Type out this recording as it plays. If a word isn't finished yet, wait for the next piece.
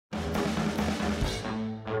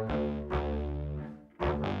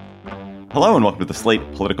Hello and welcome to the Slate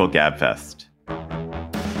Political Gabfest.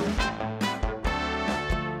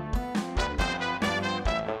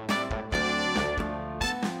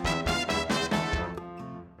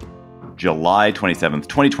 July 27th,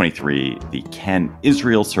 2023, the Can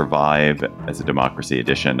Israel Survive as a Democracy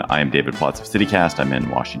edition. I am David Plotz of CityCast. I'm in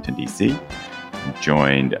Washington, D.C. I'm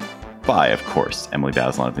joined by, of course, Emily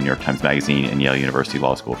Bazelon of the New York Times Magazine and Yale University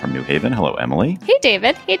Law School from New Haven. Hello, Emily. Hey,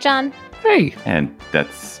 David. Hey, John. Hey. And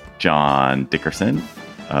that's John Dickerson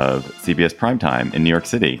of CBS Primetime in New York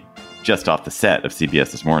City, just off the set of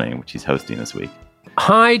CBS This Morning, which he's hosting this week.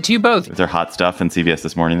 Hi to you both. Was there hot stuff in CBS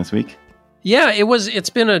This Morning this week? Yeah, it was.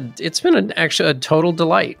 It's been actually a total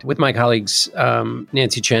delight with my colleagues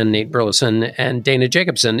Nancy Chen, Nate Burleson, and Dana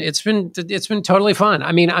Jacobson. It's been totally fun.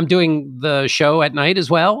 I mean, I'm doing the show at night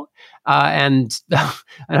as well, and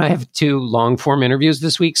I have 2 long form interviews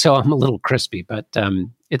this week, so I'm a little crispy, but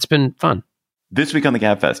it's been fun. This week on the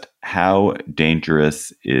Gabfest, how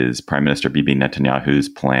dangerous is Prime Minister Bibi Netanyahu's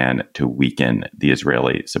plan to weaken the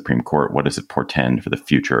Israeli Supreme Court? What does it portend for the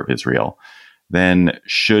future of Israel? Then,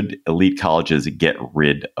 should elite colleges get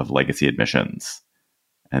rid of legacy admissions?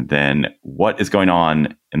 And then, what is going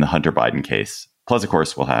on in the Hunter Biden case? Plus, of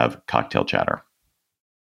course, we'll have cocktail chatter.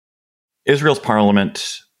 Israel's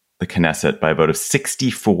parliament, the Knesset, by a vote of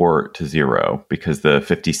 64-0, because the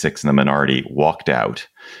 56 in the minority walked out,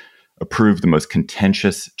 approved the most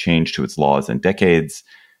contentious change to its laws in decades.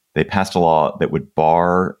 They passed a law that would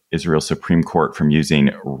bar Israel's Supreme Court from using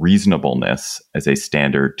reasonableness as a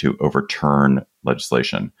standard to overturn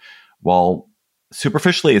legislation. While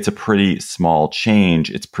superficially it's a pretty small change,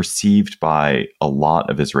 it's perceived by a lot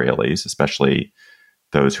of Israelis, especially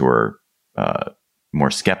those who are more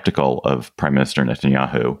skeptical of Prime Minister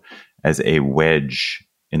Netanyahu, as a wedge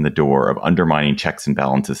in the door of undermining checks and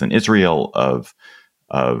balances in Israel, of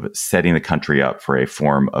setting the country up for a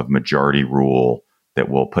form of majority rule that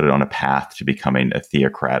will put it on a path to becoming a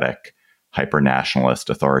theocratic, hyper-nationalist,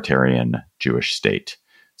 authoritarian Jewish state.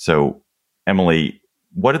 So, Emily,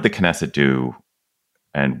 what did the Knesset do,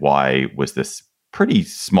 and why was this pretty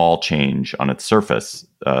small change on its surface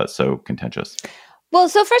so contentious? Well,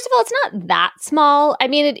 so first of all, it's not that small. I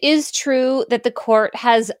mean, it is true that the court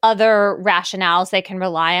has other rationales they can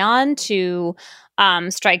rely on to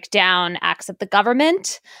strike down acts of the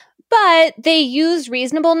government. But they use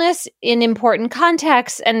reasonableness in important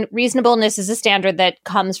contexts, and reasonableness is a standard that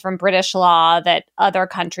comes from British law that other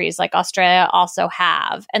countries like Australia also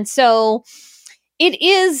have. And so it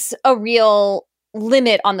is a real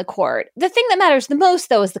limit on the court. The thing that matters the most,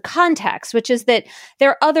 though, is the context, which is that there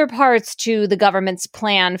are other parts to the government's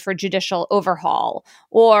plan for judicial overhaul,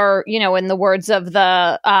 or, you know, in the words of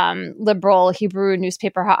the liberal Hebrew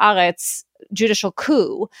newspaper Haaretz, judicial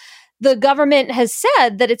coup. The government has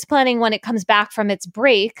said that it's planning, when it comes back from its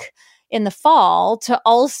break in the fall, to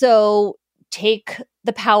also take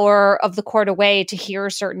the power of the court away to hear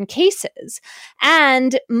certain cases.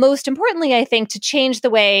 And most importantly, I think, to change the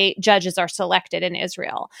way judges are selected in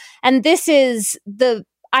Israel. And this is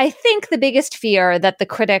I think the biggest fear that the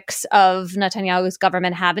critics of Netanyahu's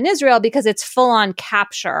government have in Israel, because it's full-on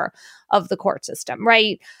capture of the court system,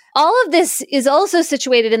 right? All of this is also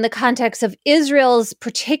situated in the context of Israel's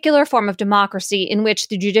particular form of democracy, in which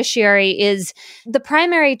the judiciary is the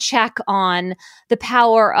primary check on the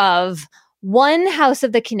power of one house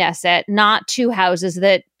of the Knesset, not 2 houses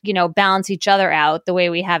that, you know, balance each other out the way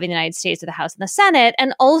we have in the United States with the House and the Senate,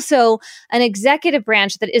 and also an executive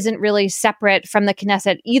branch that isn't really separate from the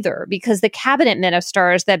Knesset either, because the cabinet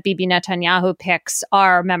ministers that Bibi Netanyahu picks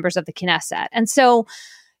are members of the Knesset. And so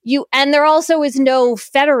there also is no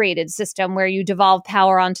federated system where you devolve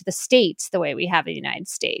power onto the states the way we have in the United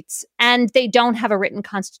States. And they don't have a written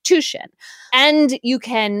constitution. And you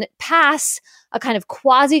can pass a kind of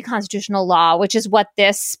quasi-constitutional law, which is what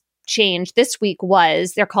this change this week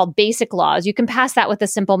was. They're called basic laws. You can pass that with a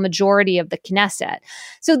simple majority of the Knesset.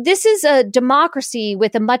 So this is a democracy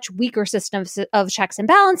with a much weaker system of checks and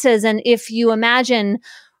balances. And if you imagine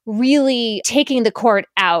really taking the court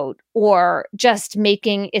out or just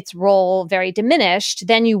making its role very diminished,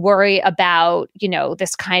 then you worry about, you know,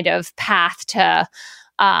 this kind of path to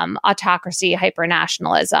autocracy,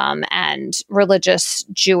 hyper-nationalism, and religious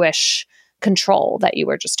Jewish control that you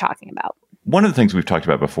were just talking about. One of the things we've talked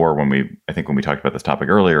about before when we talked about this topic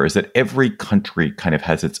earlier is that every country kind of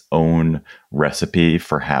has its own recipe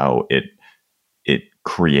for how it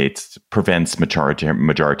prevents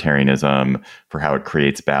majoritarianism, for how it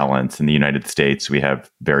creates balance. In the United States, we have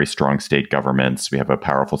very strong state governments. We have a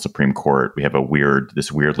powerful Supreme Court. We have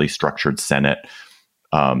this weirdly structured Senate,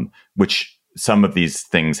 which some of these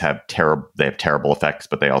things have terrible effects,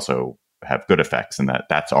 but they also have good effects, and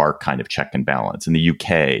that's our kind of check and balance. In the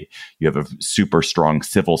UK, you have a super strong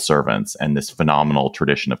civil servants and this phenomenal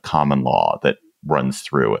tradition of common law that runs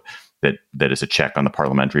through it, that is a check on the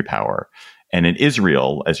parliamentary power. And in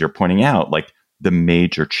Israel, as you're pointing out, like the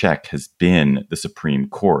major check has been the Supreme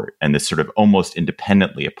Court and this sort of almost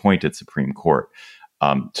independently appointed Supreme Court.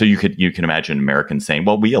 So you can imagine Americans saying,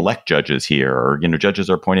 well, we elect judges here, or, judges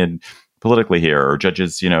are appointed politically here, or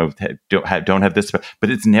judges, don't have this, but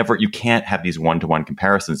it's never, you can't have these one-to-one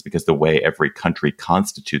comparisons because the way every country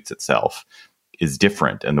constitutes itself is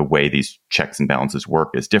different. And the way these checks and balances work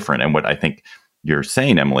is different. And what I think you're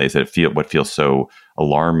saying, Emily, is that what feels so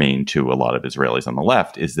alarming to a lot of Israelis on the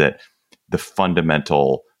left is that the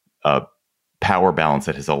fundamental power balance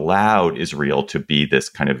that has allowed Israel to be this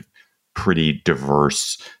kind of pretty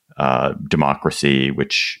diverse democracy,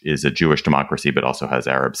 which is a Jewish democracy, but also has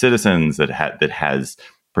Arab citizens, that has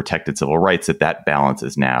protected civil rights, that balance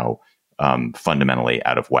is now fundamentally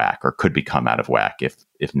out of whack, or could become out of whack if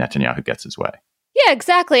Netanyahu gets his way. Yeah,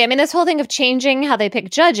 exactly. I mean, this whole thing of changing how they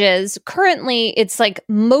pick judges, currently it's like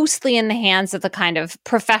mostly in the hands of the kind of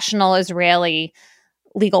professional Israeli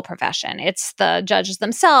legal profession. It's the judges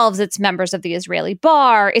themselves, it's members of the Israeli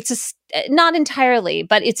bar. It's not entirely,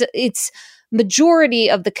 but it's majority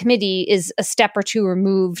of the committee is a step or two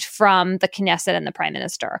removed from the Knesset and the prime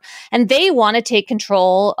minister. And they want to take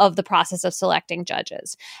control of the process of selecting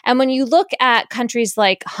judges. And when you look at countries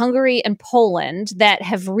like Hungary and Poland that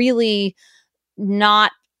have really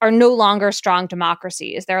are no longer strong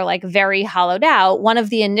democracies, they're like very hollowed out, one of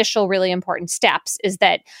the initial really important steps is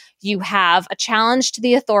that you have a challenge to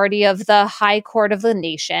the authority of the high court of the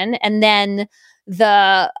nation, and then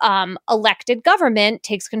the elected government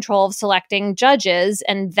takes control of selecting judges,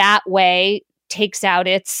 and that way takes out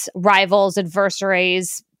its rivals,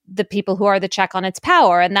 adversaries, the people who are the check on its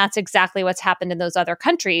power. And that's exactly what's happened in those other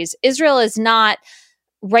countries. Israel is not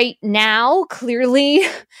right now clearly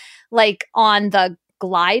like on the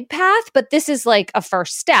glide path, but this is like a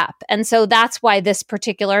first step. And so that's why this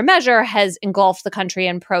particular measure has engulfed the country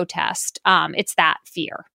in protest. It's that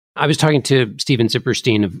fear. I was talking to Stephen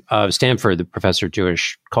Zipperstein of Stanford, the professor of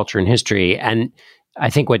Jewish culture and history, and I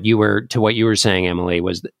think what you were saying, Emily,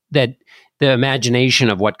 was that the imagination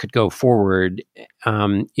of what could go forward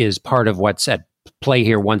is part of what's at play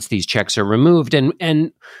here once these checks are removed.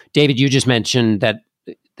 And David, you just mentioned that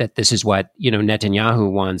this is what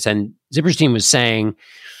Netanyahu wants, and Zipperstein was saying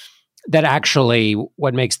that actually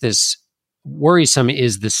what makes this worrisome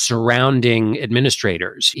is the surrounding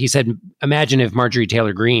administrators. He said, imagine if Marjorie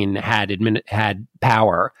Taylor Greene had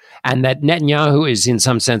power, and that Netanyahu is in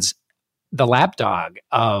some sense the lapdog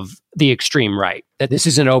of the extreme right, that this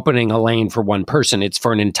isn't opening a lane for one person, it's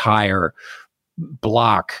for an entire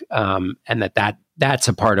bloc, and that's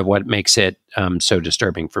a part of what makes it so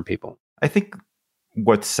disturbing for people. I think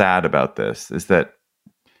what's sad about this is that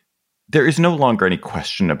there is no longer any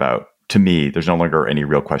question about, to me, there's no longer any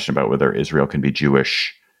real question about whether Israel can be a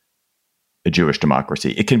Jewish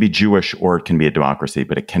democracy. It can be Jewish or it can be a democracy,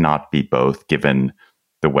 but it cannot be both given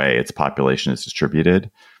the way its population is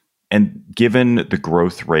distributed. And given the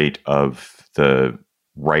growth rate of the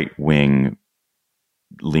right-wing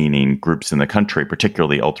leaning groups in the country,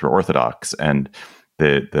 particularly ultra-Orthodox, and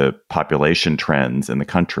the population trends in the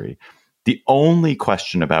country, the only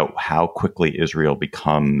question about how quickly Israel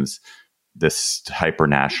becomes this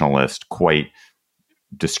hyper-nationalist, quite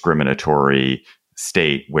discriminatory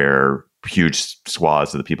state where huge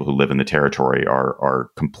swaths of the people who live in the territory are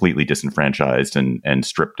completely disenfranchised and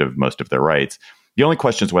stripped of most of their rights. The only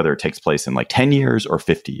question is whether it takes place in like 10 years or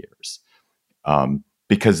 50 years,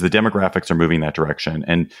 because the demographics are moving that direction.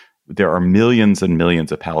 And there are millions and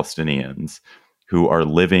millions of Palestinians who are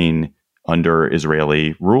living under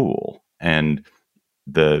Israeli rule. And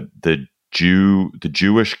the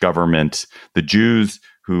Jewish government, the Jews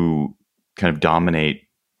who kind of dominate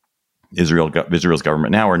Israel's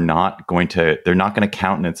government now, they're not going to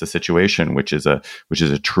countenance a situation which is a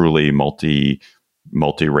truly multiracial,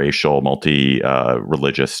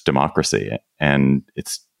 religious democracy, and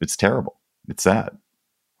it's terrible. It's sad.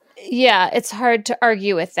 Yeah, it's hard to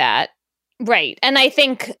argue with that. Right. And I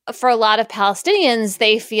think for a lot of Palestinians,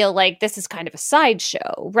 they feel like this is kind of a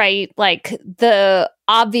sideshow, right? Like the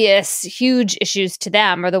obvious huge issues to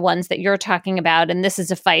them are the ones that you're talking about. And this is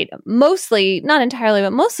a fight mostly, not entirely,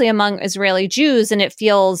 but mostly among Israeli Jews. And it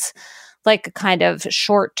feels like a kind of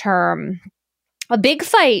short-term, a big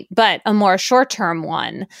fight, but a more short-term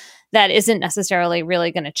one that isn't necessarily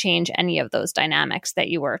really going to change any of those dynamics that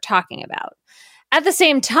you were talking about. At the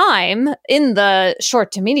same time, in the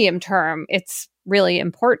short to medium term, it's really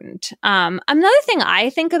important. Another thing I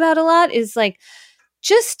think about a lot is like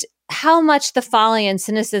just how much the folly and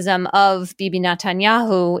cynicism of Bibi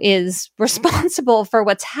Netanyahu is responsible for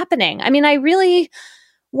what's happening. I mean, I really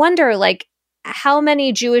wonder, like, how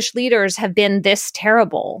many Jewish leaders have been this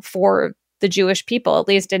terrible for the Jewish people, at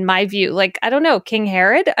least in my view. Like, I don't know, King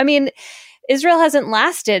Herod? I mean, Israel hasn't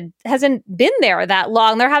been there that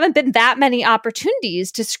long. There haven't been that many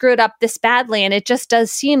opportunities to screw it up this badly. And it just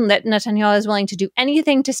does seem that Netanyahu is willing to do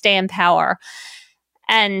anything to stay in power.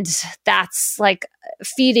 And that's like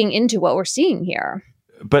feeding into what we're seeing here.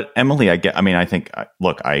 But Emily, I think,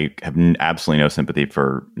 look, I have absolutely no sympathy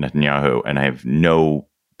for Netanyahu, and I have no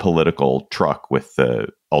political truck with the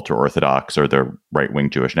ultra-Orthodox or the right-wing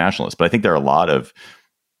Jewish nationalists. But I think there are a lot of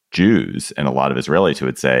Jews and a lot of Israelis who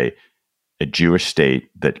would say a Jewish state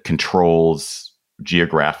that controls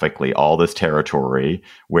geographically all this territory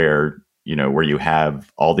where you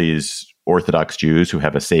have all these Orthodox Jews who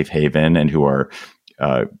have a safe haven and who are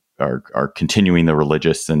continuing the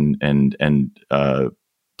religious and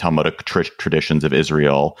Talmudic traditions of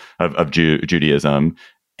Israel, of Judaism,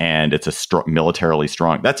 and it's a militarily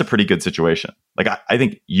strong. That's a pretty good situation. Like I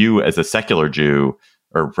think you, as a secular Jew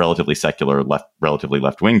or relatively secular, relatively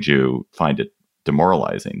left-wing Jew, find it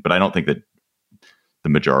demoralizing. But I don't think that the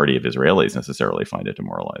majority of Israelis necessarily find it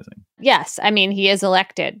demoralizing. Yes. I mean, he is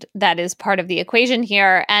elected. That is part of the equation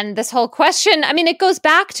here. And this whole question, I mean, it goes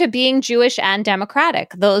back to being Jewish and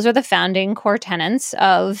democratic. Those are the founding core tenets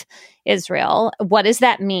of Israel. What does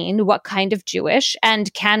that mean? What kind of Jewish?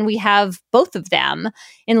 And can we have both of them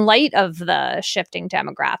in light of the shifting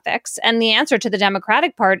demographics? And the answer to the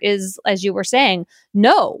democratic part is, as you were saying,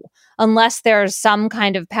 no, unless there's some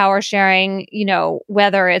kind of power sharing,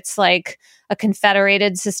 whether it's like a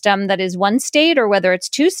confederated system that is one state or whether it's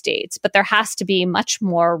two states. But there has to be much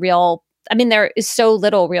more real. I mean, there is so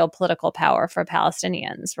little real political power for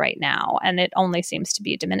Palestinians right now, and it only seems to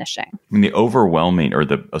be diminishing. I mean, the overwhelming or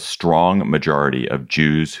a strong majority of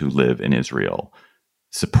Jews who live in Israel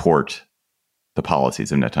support the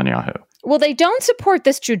policies of Netanyahu. Well, they don't support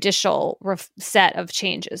this judicial set of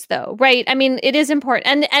changes, though, right? I mean, it is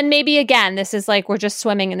important. And maybe, again, this is like we're just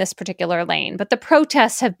swimming in this particular lane. But the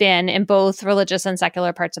protests have been in both religious and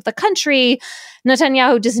secular parts of the country.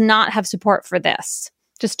 Netanyahu does not have support for this,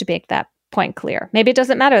 just to make that point clear. Maybe it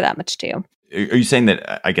doesn't matter that much to you. Are you saying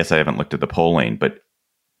that, I guess I haven't looked at the polling, but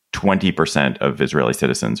 20% of Israeli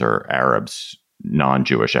citizens are Arabs,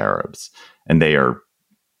 non-Jewish Arabs, and they are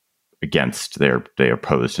they are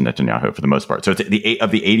opposed to Netanyahu for the most part. So it's of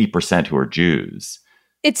the 80% who are Jews.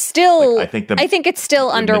 It's still, I think it's still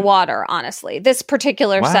underwater, honestly, this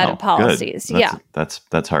particular set of policies.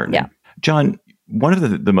 That's heartening. Yeah. John, one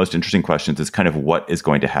of the most interesting questions is kind of what is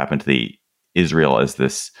going to happen to the Israel as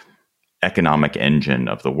this economic engine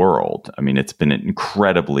of the world. I mean, it's been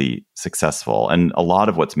incredibly successful. And a lot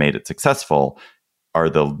of what's made it successful are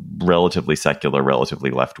the relatively secular, relatively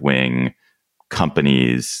left-wing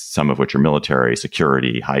companies, some of which are military,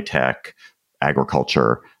 security, high tech,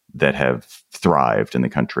 agriculture, that have thrived in the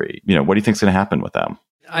country. What do you think is going to happen with them?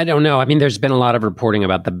 I don't know. I mean, there's been a lot of reporting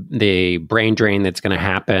about the brain drain that's going to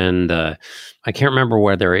happen. I can't remember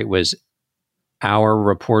whether it was our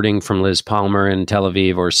reporting from Liz Palmer in Tel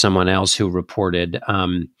Aviv or someone else who reported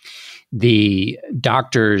the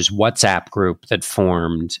doctors' WhatsApp group that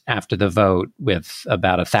formed after the vote with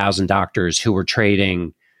about 1,000 doctors who were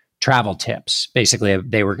trading travel tips. Basically,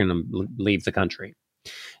 they were going to leave the country.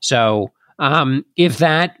 So if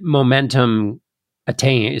that momentum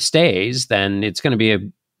stays, then it's going to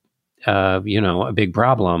be a big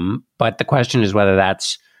problem. But the question is whether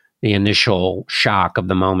that's the initial shock of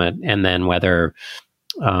the moment, and then whether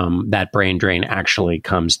that brain drain actually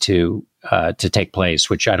comes to take place,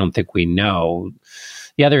 which I don't think we know.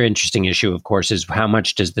 The other interesting issue, of course, is how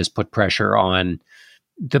much does this put pressure on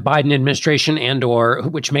the Biden administration,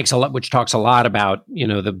 which talks a lot about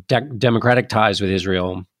the democratic ties with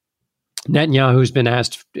Israel. Netanyahu's been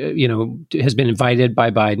asked, has been invited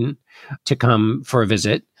by Biden to come for a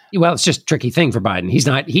visit. Well, it's just a tricky thing for Biden. He's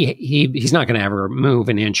not going to ever move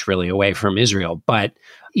an inch really away from Israel, but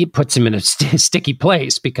it puts him in a sticky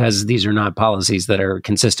place because these are not policies that are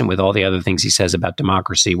consistent with all the other things he says about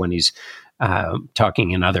democracy when he's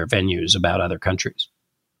talking in other venues about other countries.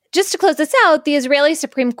 Just to close this out, the Israeli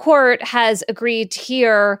Supreme Court has agreed to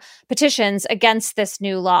hear petitions against this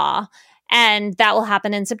new law. And that will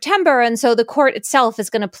happen in September. And so the court itself is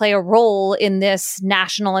going to play a role in this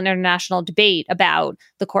national and international debate about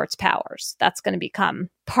the court's powers. That's going to become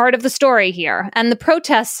part of the story here. And the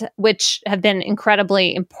protests, which have been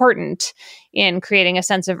incredibly important in creating a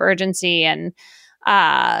sense of urgency and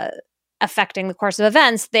affecting the course of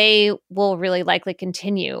events, they will really likely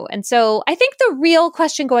continue. And so I think the real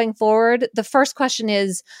question going forward, the first question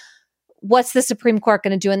is, what's the Supreme Court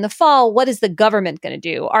going to do in the fall? What is the government going to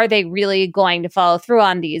do? Are they really going to follow through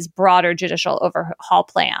on these broader judicial overhaul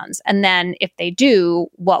plans? And then if they do,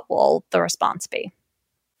 what will the response be?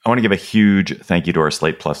 I want to give a huge thank you to our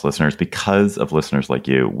Slate Plus listeners. Because of listeners like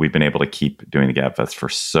you, we've been able to keep doing the Gabfest for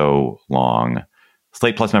so long.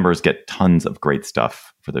 Slate Plus members get tons of great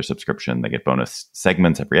stuff for their subscription. They get bonus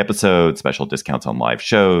segments every episode, special discounts on live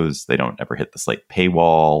shows. They don't ever hit the Slate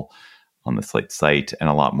paywall on the Slate site, and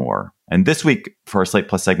a lot more. And this week, for our Slate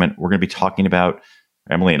Plus segment, we're going to be talking about,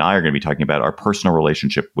 Emily and I are going to be talking about our personal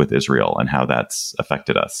relationship with Israel and how that's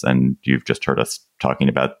affected us. And you've just heard us talking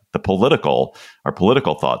about our political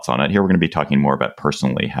thoughts on it. Here, we're going to be talking more about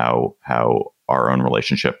personally how our own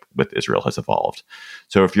relationship with Israel has evolved.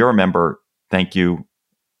 So if you're a member, thank you.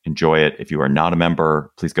 Enjoy it. If you are not a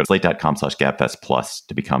member, please go to slate.com/Gabfest Plus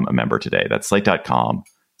to become a member today. That's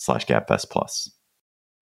slate.com/Gabfest Plus.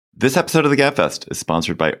 This episode of the Gabfest is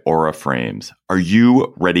sponsored by Aura Frames. Are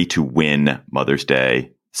you ready to win Mother's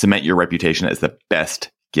Day? Cement your reputation as the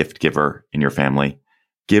best gift giver in your family?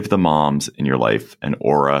 Give the moms in your life an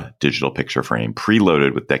Aura digital picture frame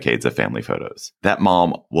preloaded with decades of family photos. That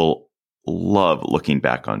mom will love looking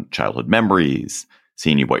back on childhood memories,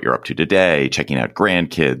 seeing what you're up to today, checking out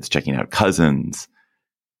grandkids, checking out cousins.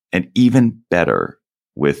 And even better,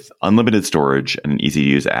 with unlimited storage and an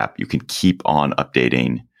easy-to-use app, you can keep on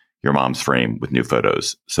updating your mom's frame with new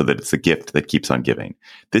photos so that it's a gift that keeps on giving.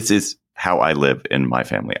 This is how I live in my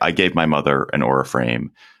family. I gave my mother an Aura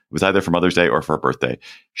frame. It was either for Mother's Day or for her birthday.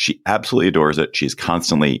 She absolutely adores it. She's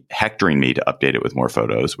constantly hectoring me to update it with more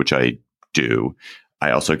photos, which I do.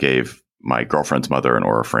 I also gave my girlfriend's mother an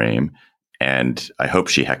Aura frame, and I hope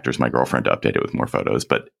she hectors my girlfriend to update it with more photos.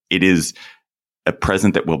 But it is a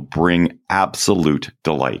present that will bring absolute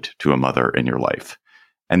delight to a mother in your life.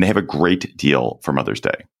 And they have a great deal for Mother's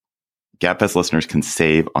Day. Gabfest listeners can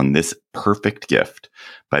save on this perfect gift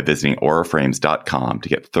by visiting auraframes.com to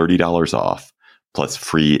get $30 off plus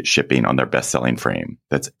free shipping on their best-selling frame.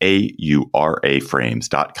 That's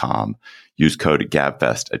auraframes.com. Use code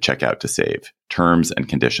GABFEST at checkout to save. Terms and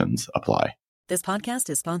conditions apply. This podcast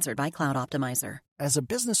is sponsored by Cloud Optimizer. As a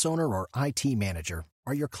business owner or IT manager,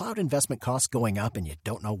 are your cloud investment costs going up and you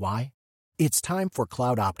don't know why? It's time for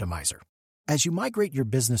Cloud Optimizer. As you migrate your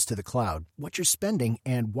business to the cloud, what you're spending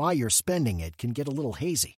and why you're spending it can get a little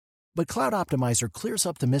hazy. But Cloud Optimizer clears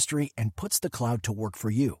up the mystery and puts the cloud to work for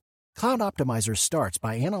you. Cloud Optimizer starts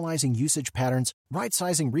by analyzing usage patterns,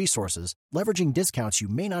 right-sizing resources, leveraging discounts you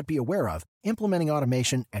may not be aware of, implementing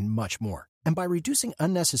automation, and much more. And by reducing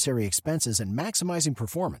unnecessary expenses and maximizing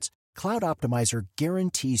performance, Cloud Optimizer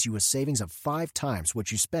guarantees you a savings of 5 times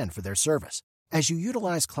what you spend for their service. As you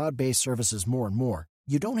utilize cloud-based services more and more,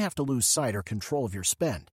 you don't have to lose sight or control of your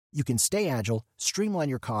spend. You can stay agile, streamline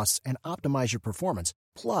your costs, and optimize your performance,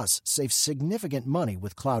 plus save significant money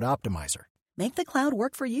with Cloud Optimizer. Make the cloud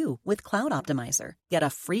work for you with Cloud Optimizer. Get a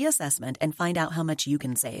free assessment and find out how much you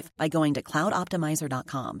can save by going to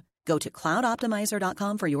cloudoptimizer.com. Go to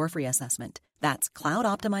cloudoptimizer.com for your free assessment. That's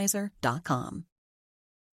cloudoptimizer.com.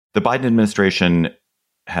 The Biden administration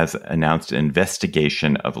has announced an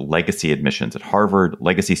investigation of legacy admissions at Harvard.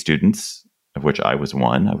 Legacy students, of which I was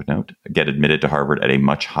one, I would note, get admitted to Harvard at a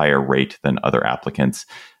much higher rate than other applicants.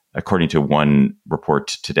 According to one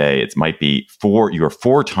report today, it might be you're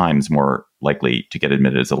 4 times more likely to get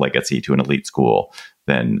admitted as a legacy to an elite school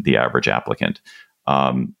than the average applicant.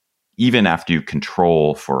 Even after you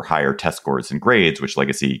control for higher test scores and grades, which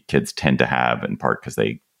legacy kids tend to have, in part because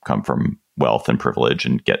they come from wealth and privilege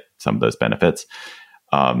and get some of those benefits,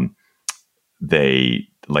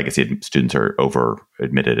 legacy students are over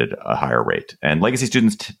admitted at a higher rate. And legacy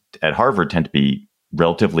students at Harvard tend to be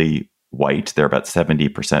relatively white. They're about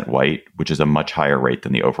 70% white, which is a much higher rate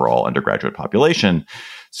than the overall undergraduate population.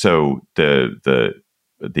 So the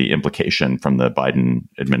implication from the Biden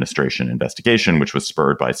administration investigation, which was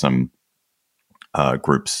spurred by some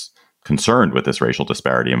groups concerned with this racial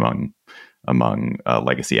disparity among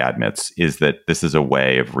legacy admits, is that this is a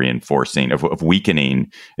way of reinforcing, of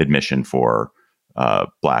weakening admission for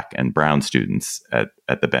Black and brown students at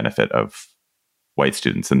the benefit of white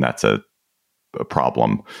students. And that's a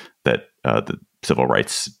problem that the Civil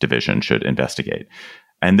Rights Division should investigate.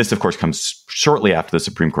 And this, of course, comes shortly after the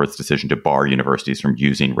Supreme Court's decision to bar universities from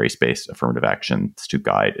using race-based affirmative actions to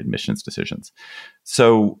guide admissions decisions.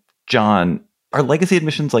 So, John, are legacy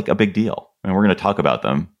admissions like a big deal? And we're going to talk about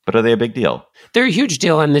them, but are they a big deal? They're a huge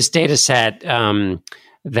deal. And this data set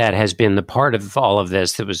that has been the part of all of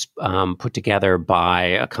this that was put together by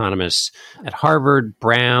economists at Harvard,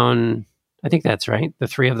 Brown, I think that's right. The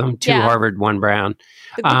three of them, two Yeah. Harvard, one Brown.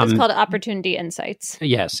 The group is called Opportunity Insights.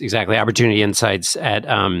 Yes, exactly. Opportunity Insights at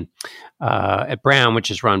Brown,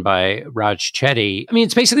 which is run by Raj Chetty. I mean,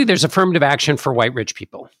 it's basically there's affirmative action for white rich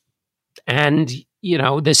people. And,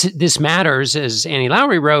 this matters, as Annie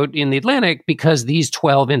Lowrey wrote in The Atlantic, because these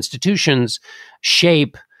 12 institutions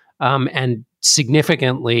shape and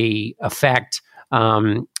significantly affect,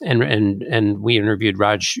 and we interviewed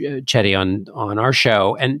Raj Chetty on our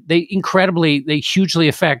show, and they hugely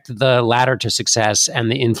affect the ladder to success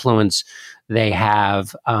and the influence they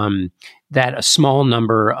have, that a small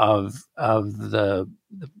number of the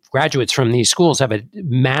graduates from these schools have a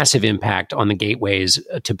massive impact on the gateways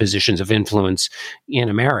to positions of influence in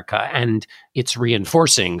America. And it's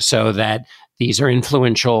reinforcing so that these are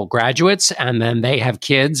influential graduates, and then they have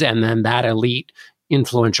kids, and then that elite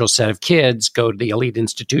influential set of kids go to the elite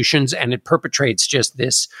institutions, and it perpetrates just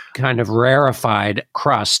this kind of rarefied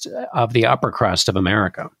crust of the upper crust of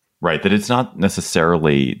America. Right, that it's not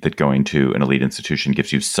necessarily that going to an elite institution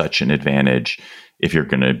gives you such an advantage if you're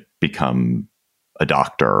going to become a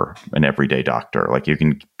doctor, an everyday doctor. Like you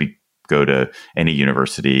can go to any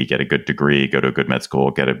university, get a good degree, go to a good med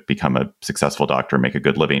school, become a successful doctor, make a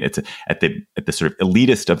good living. It's at the sort of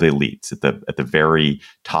elitist of the elites, at the very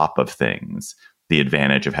top of things. The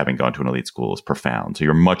advantage of having gone to an elite school is profound. So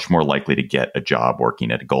you're much more likely to get a job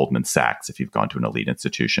working at Goldman Sachs if you've gone to an elite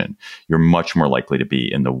institution. You're much more likely to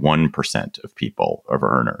be in the 1% of people, of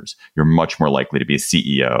earners. You're much more likely to be a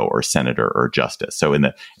CEO or senator or justice. So in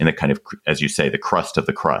the kind of, as you say, the crust of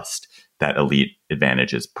the crust, that elite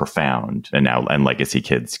advantage is profound. And legacy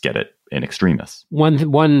kids get it in extremis.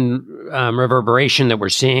 One reverberation that we're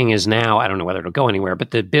seeing is now, I don't know whether it'll go anywhere,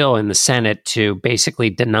 but the bill in the Senate to basically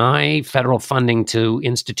deny federal funding to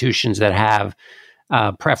institutions that have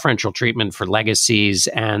preferential treatment for legacies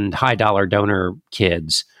and high dollar donor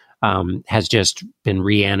kids has just been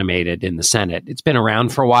reanimated in the Senate. It's been around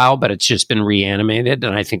for a while, but it's just been reanimated.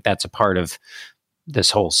 And I think that's a part of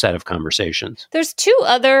this whole set of conversations. There's two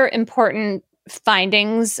other important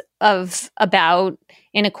findings about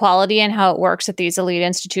inequality and how it works at these elite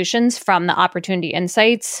institutions from the Opportunity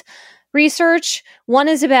Insights research. One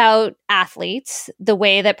is about athletes, the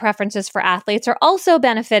way that preferences for athletes are also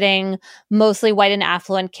benefiting mostly white and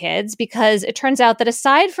affluent kids, because it turns out that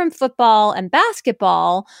aside from football and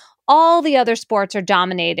basketball, all the other sports are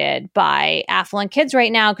dominated by affluent kids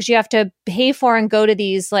right now because you have to pay for and go to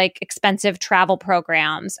these like expensive travel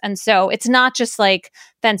programs. And so it's not just like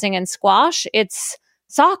fencing and squash, it's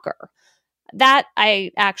soccer. That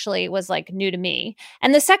I actually was like new to me.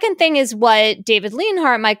 And the second thing is what David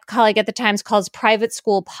Leonhardt, my colleague at the Times, calls private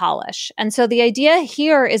school polish. And so the idea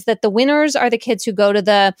here is that the winners are the kids who go to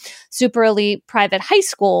the super elite private high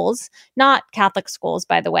schools, not Catholic schools,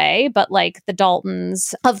 by the way, but like the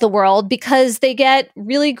Daltons of the world, because they get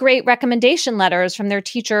really great recommendation letters from their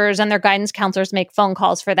teachers, and their guidance counselors make phone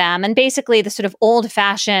calls for them. And basically the sort of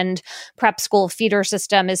old-fashioned prep school feeder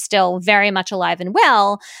system is still very much alive and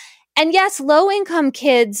well. And yes, low-income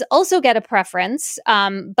kids also get a preference,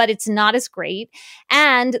 but it's not as great.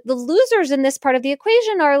 And the losers in this part of the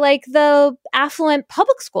equation are like the affluent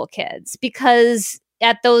public school kids, because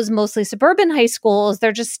at those mostly suburban high schools,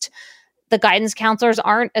 the guidance counselors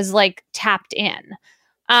aren't as like tapped in.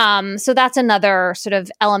 So that's another sort of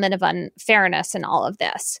element of unfairness in all of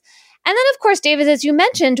this. And then, of course, David, as you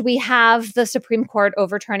mentioned, we have the Supreme Court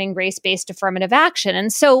overturning race-based affirmative action.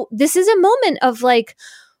 And so this is a moment of like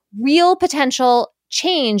real potential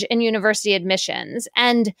change in university admissions.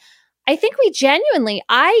 And I think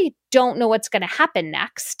I don't know what's going to happen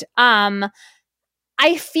next.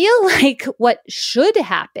 I feel like what should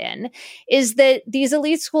happen is that these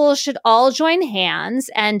elite schools should all join hands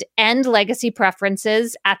and end legacy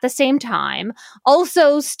preferences at the same time.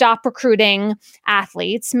 Also stop recruiting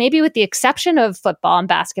athletes, maybe with the exception of football and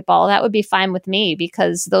basketball. That would be fine with me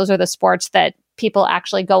because those are the sports that people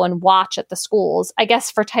actually go and watch at the schools. I guess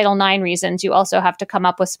for Title IX reasons, you also have to come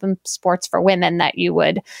up with some sports for women that you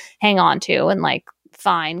would hang on to and like,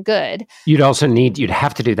 fine, good. You'd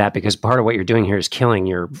have to do that because part of what you're doing here is killing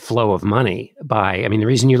your flow of money the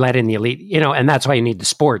reason you let in the elite, and that's why you need the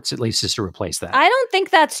sports, at least, is to replace that. I don't think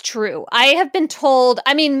that's true. I have been told,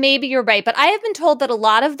 maybe you're right, but I have been told that a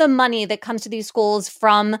lot of the money that comes to these schools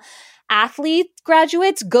from athlete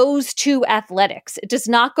graduates goes to athletics. It does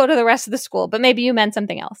not go to the rest of the school, but maybe you meant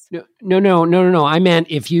something else. No. I meant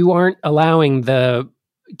if you aren't allowing the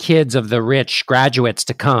kids of the rich graduates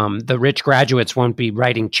to come, the rich graduates won't be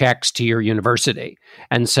writing checks to your university.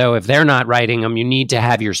 And so if they're not writing them, you need to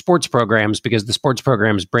have your sports programs because the sports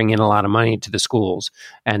programs bring in a lot of money to the schools.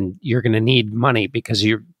 And you're going to need money because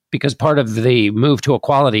because part of the move to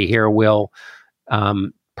equality here will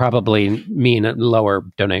probably mean lower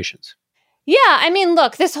donations. Yeah, I mean,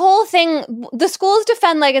 look, this whole thing, the schools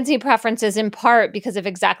defend legacy preferences in part because of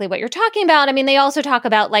exactly what you're talking about. I mean, they also talk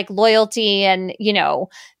about like loyalty and,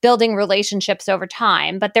 building relationships over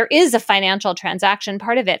time, but there is a financial transaction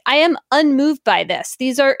part of it. I am unmoved by this.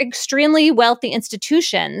 These are extremely wealthy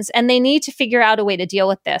institutions, and they need to figure out a way to deal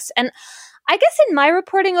with this. And I guess in my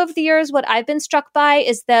reporting over the years, what I've been struck by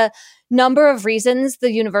is the number of reasons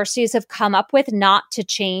the universities have come up with not to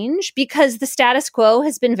change, because the status quo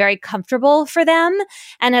has been very comfortable for them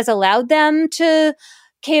and has allowed them to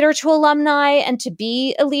cater to alumni and to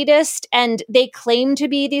be elitist. And they claim to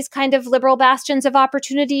be these kind of liberal bastions of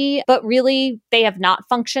opportunity, but really they have not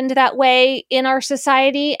functioned that way in our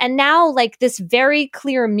society. And now like this very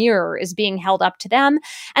clear mirror is being held up to them.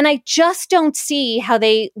 And I just don't see how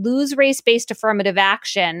they lose race-based affirmative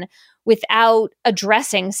action without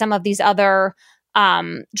addressing some of these other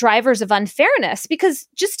drivers of unfairness. Because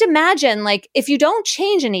just imagine, like, if you don't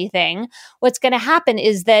change anything, what's going to happen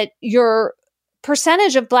is that your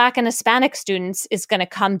percentage of Black and Hispanic students is going to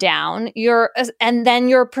come down. And then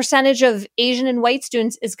your percentage of Asian and white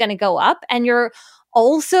students is going to go up. And you're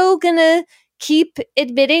also going to keep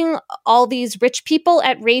admitting all these rich people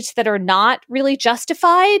at rates that are not really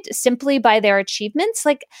justified simply by their achievements.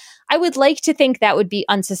 Like, I would like to think that would be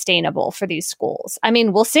unsustainable for these schools. I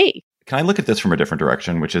mean, we'll see. Can I look at this from a different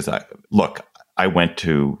direction, which is, look, I went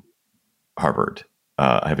to Harvard.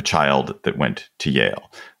 I have a child that went to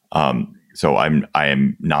Yale. So I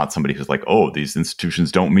am not somebody who's like, oh, these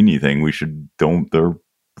institutions don't mean anything. They're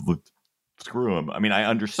screw them. I mean, I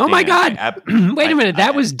understand. Oh my God. Wait a minute.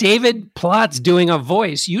 That was David Plotz doing a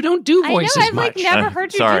voice. You don't do voices much. I've like never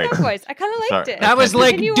heard you do that voice. I kind of liked it. That was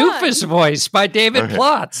like Doofus voice by David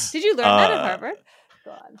Plotz. Did you learn that at Harvard?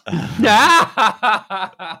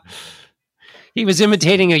 He was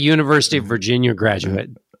imitating a University of Virginia graduate.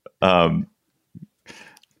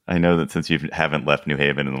 I know that since you haven't left New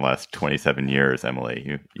Haven in the last 27 years,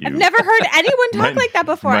 Emily, I've never heard anyone talk like that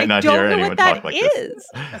before. I don't know what that is.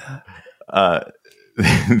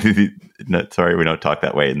 No, sorry, we don't talk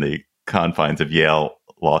that way in the confines of Yale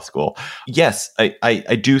Law School. Yes,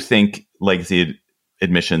 I do think legacy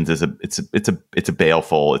admissions is a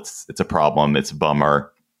baleful. It's a problem. It's a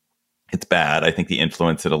bummer. It's bad. I think the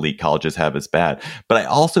influence that elite colleges have is bad. But I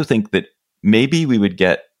also think that maybe we would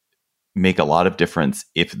make a lot of difference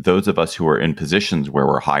if those of us who are in positions where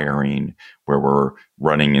we're hiring, where we're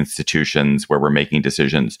running institutions, where we're making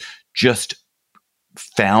decisions, just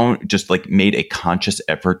made a conscious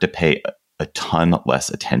effort to pay a ton less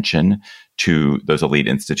attention to those elite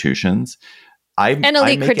institutions.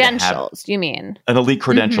 Elite credentials, you mean? And elite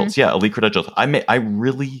credentials. Mm-hmm. Yeah, elite credentials. I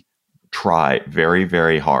really try very,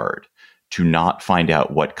 very hard to not find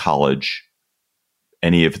out what college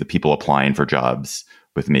any of the people applying for jobs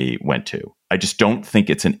with me went to. I just don't think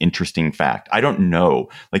it's an interesting fact. I don't know.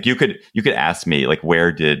 Like you could ask me, like,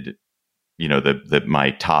 where did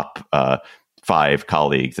my top 5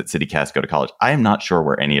 colleagues at CityCast go to college? I am not sure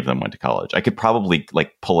where any of them went to college. I could probably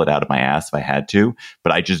like pull it out of my ass if I had to,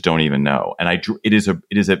 but I just don't even know. And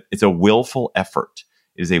it's a willful effort.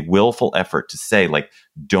 It is a willful effort to say, like,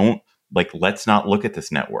 let's not look at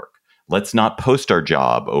this network. Let's not post our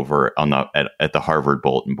job over at the Harvard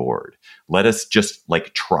bulletin board. Let us just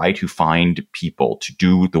like try to find people to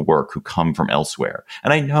do the work who come from elsewhere.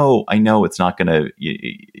 And I know it's not going to,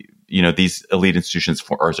 these elite institutions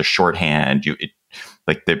are as a shorthand.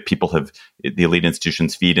 The elite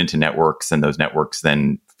institutions feed into networks, and those networks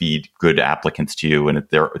then feed good applicants to you. And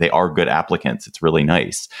they are good applicants. It's really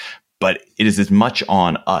nice, but it is as much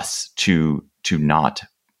on us to not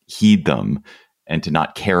heed them and to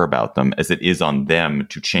not care about them as it is on them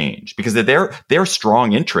to change, because their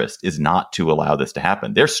strong interest is not to allow this to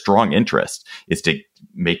happen. Their strong interest is to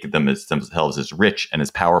make themselves as rich and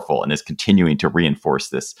as powerful and as continuing to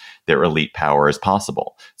reinforce their elite power as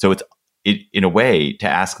possible. So in a way, to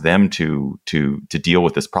ask them to deal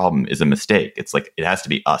with this problem is a mistake. It's like it has to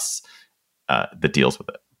be us that deals with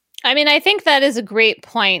it. I mean, I think that is a great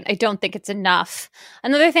point. I don't think it's enough.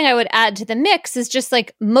 Another thing I would add to the mix is just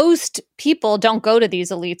like most people don't go to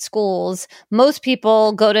these elite schools. Most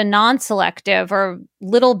people go to non-selective or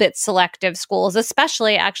little bit selective schools,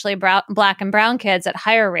 especially actually Black and brown kids at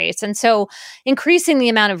higher rates. And so increasing the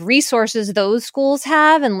amount of resources those schools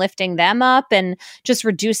have and lifting them up and just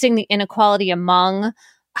reducing the inequality among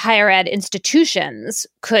higher ed institutions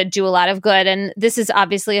could do a lot of good. And this is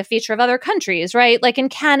obviously a feature of other countries, right? Like in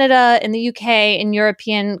Canada, in the UK, in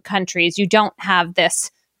European countries, you don't have this.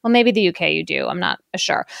 Well, maybe the UK you do. I'm not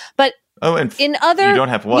sure. But Oh, and in other, you don't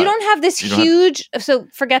have what? You don't have this huge. So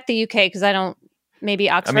forget the UK because I don't.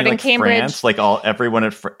 Maybe Oxford and Cambridge. France, like everyone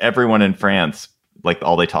in France, like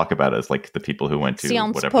all they talk about is like the people who went to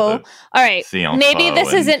Sciences whatever. Po. All right, maybe Po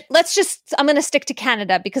this isn't. I'm going to stick to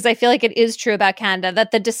Canada because I feel like it is true about Canada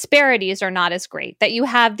that the disparities are not as great. That you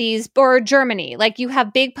have these, or Germany, like you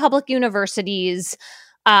have big public universities.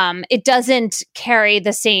 It doesn't carry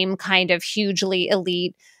the same kind of hugely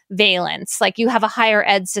elite valence. Like you have a higher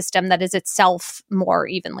ed system that is itself more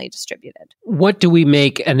evenly distributed. What do we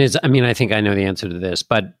make? And I think I know the answer to this,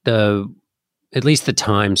 but at least the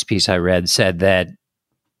Times piece I read said that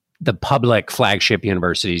the public flagship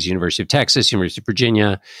universities, University of Texas, University of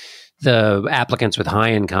Virginia, the applicants with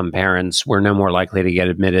high income parents were no more likely to get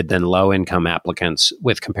admitted than low income applicants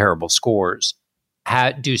with comparable scores.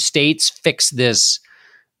 How do states fix this?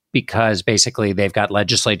 Because basically they've got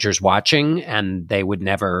legislatures watching and they would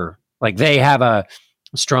never, like they have a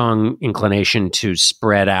strong inclination to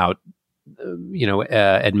spread out,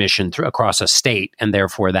 admission across a state. And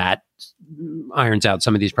therefore that irons out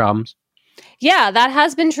some of these problems. Yeah, that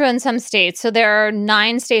has been true in some states. So there are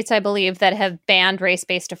 9 states, I believe, that have banned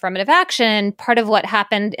race-based affirmative action. Part of what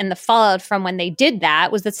happened in the fallout from when they did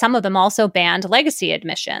that was that some of them also banned legacy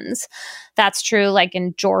admissions. That's true, like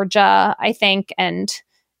in Georgia, I think, and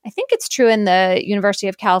I think it's true in the University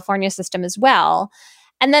of California system as well.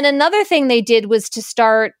 And then another thing they did was to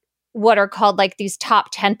start what are called like these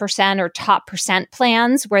top 10% or top percent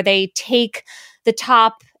plans, where they take the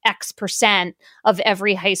top X percent of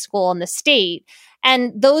every high school in the state.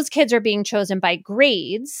 And those kids are being chosen by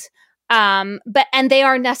grades. And they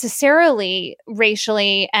are necessarily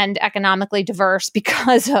racially and economically diverse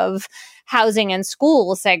because of housing and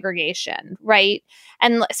school segregation, right?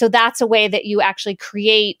 And so that's a way that you actually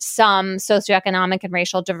create some socioeconomic and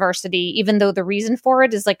racial diversity, even though the reason for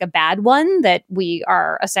it is like a bad one, that we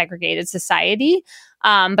are a segregated society.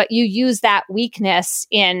 But you use that weakness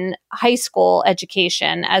in high school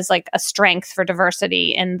education as like a strength for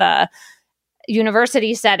diversity in the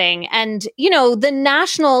university setting. And, the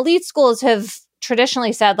national elite schools have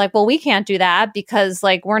traditionally said like, well, we can't do that because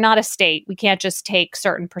like we're not a state. We can't just take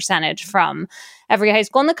certain percentage from every high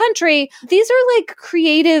school in the country. These are like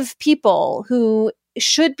creative people who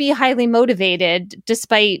should be highly motivated,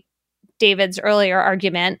 despite David's earlier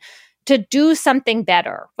argument, to do something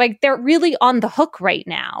better. Like they're really on the hook right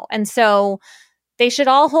now. And so they should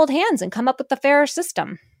all hold hands and come up with a fairer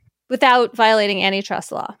system without violating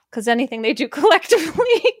antitrust law, because anything they do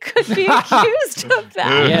collectively could be accused of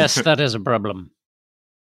that. Yes, that is a problem.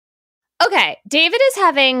 Okay, David is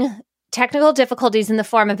having technical difficulties in the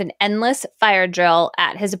form of an endless fire drill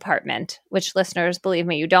at his apartment, which listeners, believe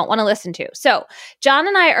me, you don't want to listen to. So John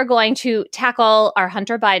and I are going to tackle our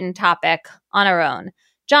Hunter Biden topic on our own.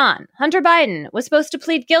 John, Hunter Biden was supposed to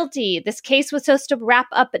plead guilty. This case was supposed to wrap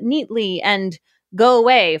up neatly and go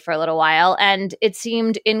away for a little while. And it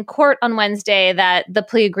seemed in court on Wednesday that the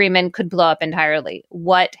plea agreement could blow up entirely.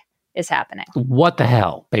 What is happening? What the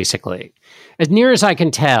hell, basically? As near as I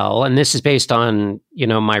can tell, and this is based on,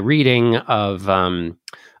 my reading of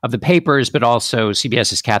the papers, but also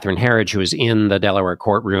CBS's Catherine Herridge, who was in the Delaware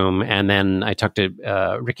courtroom. And then I talked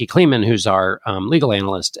to Ricky Kleeman, who's our legal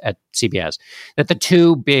analyst at CBS, that the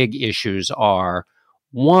two big issues are,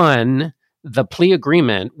 one, the plea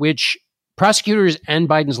agreement, which prosecutors and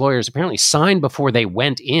Biden's lawyers apparently signed before they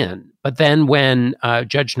went in. But then when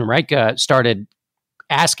Judge Noreika started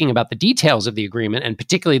asking about the details of the agreement, and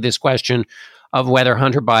particularly this question of whether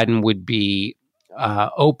Hunter Biden would be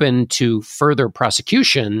open to further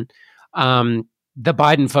prosecution, the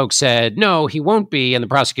Biden folks said, no, he won't be. And the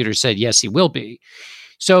prosecutors said, yes, he will be.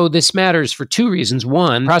 So this matters for two reasons.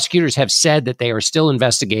 One, prosecutors have said that they are still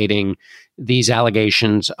investigating these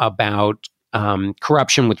allegations about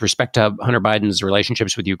corruption with respect to Hunter Biden's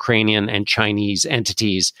relationships with Ukrainian and Chinese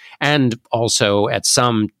entities, and also at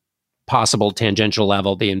some possible tangential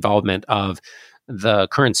level, the involvement of the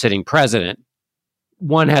current sitting president.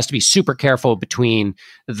 One has to be super careful between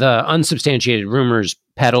the unsubstantiated rumors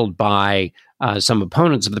peddled by some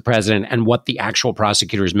opponents of the president and what the actual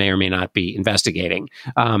prosecutors may or may not be investigating.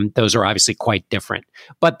 Those are obviously quite different.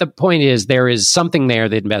 But the point is, there is something there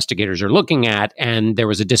that investigators are looking at, and there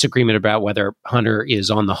was a disagreement about whether Hunter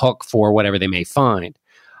is on the hook for whatever they may find.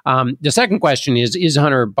 The second question is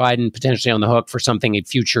Hunter Biden potentially on the hook for something a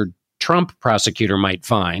future Trump prosecutor might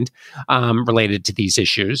find related to these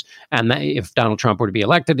issues? And if Donald Trump were to be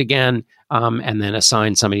elected again and then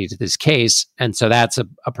assign somebody to this case. And so that's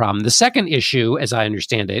a problem. The second issue, as I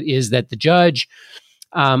understand it, is that the judge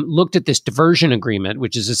looked at this diversion agreement,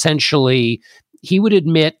 which is essentially he would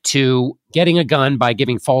admit to getting a gun by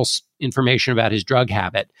giving false information about his drug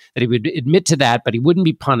habit, that he would admit to that, but he wouldn't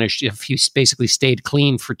be punished if he basically stayed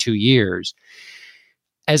clean for 2 years.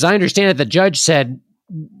 As I understand it, the judge said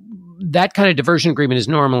that kind of diversion agreement is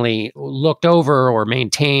normally looked over or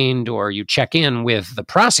maintained, or you check in with the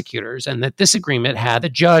prosecutors, and that this agreement had the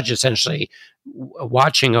judge essentially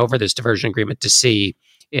watching over this diversion agreement to see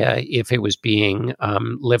if it was being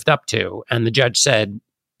lived up to. And the judge said,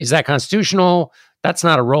 is that constitutional? That's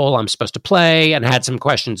not a role I'm supposed to play, and had some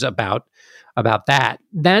questions about that.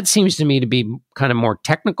 That seems to me to be kind of more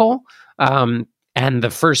technical. And the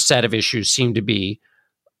first set of issues seem to be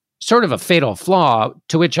sort of a fatal flaw,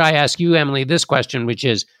 to which I ask you, Emily, this question, which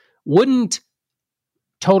is, wouldn't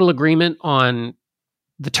total agreement on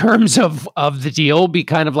the terms of the deal be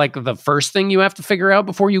kind of like the first thing you have to figure out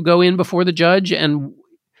before you go in before the judge? And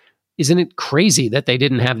isn't it crazy that they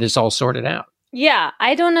didn't have this all sorted out? Yeah,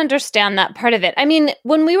 I don't understand that part of it. I mean,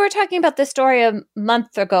 when we were talking about this story a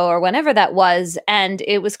month ago or whenever that was, and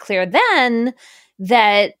it was clear then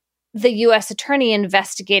that the U.S. attorney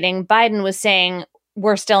investigating Biden was saying,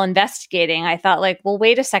 we're still investigating, I thought, like, well,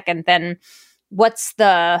 wait a second, then what's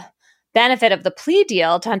the benefit of the plea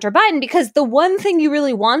deal to Hunter Biden? Because the one thing you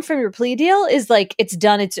really want from your plea deal is like, it's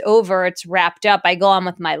done, it's over, it's wrapped up, I go on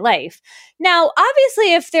with my life. Now,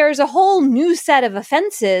 obviously, if there's a whole new set of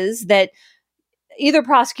offenses that either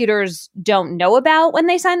prosecutors don't know about when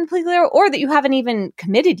they sign the plea deal, or that you haven't even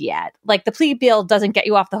committed yet, like the plea deal doesn't get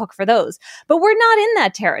you off the hook for those. But we're not in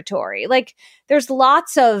that territory. Like, there's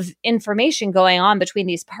lots of information going on between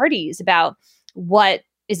these parties about what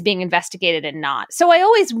is being investigated and not. So I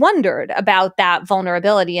always wondered about that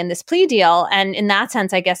vulnerability in this plea deal. And in that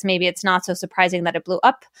sense, I guess maybe it's not so surprising that it blew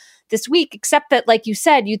up this week, except that, like you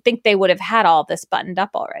said, you'd think they would have had all this buttoned up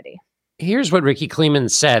already. Here's what Ricky Kleeman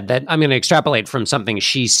said, that I'm going to extrapolate from something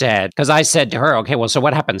she said, because I said to her, okay, well, so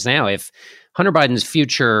what happens now if Hunter Biden's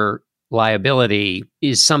future liability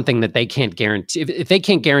is something that they can't guarantee? If they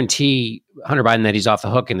can't guarantee Hunter Biden that he's off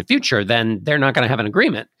the hook in the future, then they're not going to have an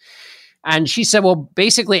agreement. And she said, well,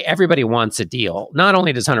 basically everybody wants a deal. Not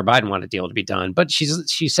only does Hunter Biden want a deal to be done, but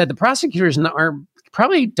she said the prosecutors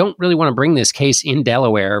probably don't really want to bring this case in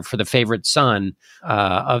Delaware for the favorite son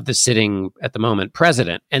of the sitting, at the moment,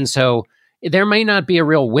 president. And so there may not be a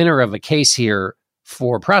real winner of a case here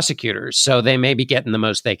for prosecutors. So they may be getting the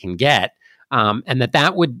most they can get. And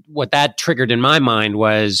what that triggered in my mind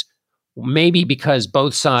was maybe because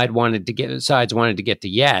both sides wanted to get to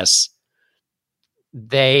yes,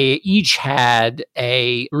 they each had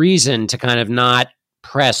a reason to kind of not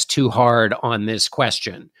press too hard on this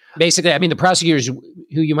question. Basically, I mean, the prosecutors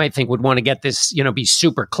who you might think would want to get this, be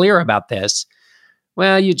super clear about this,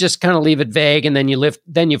 well, you just kind of leave it vague, and then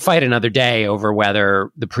you fight another day over whether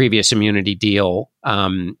the previous immunity deal,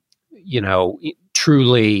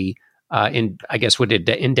 truly, I guess, would it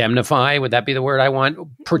indemnify? Would that be the word I want?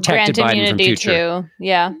 Protected Grant Biden from future. Too.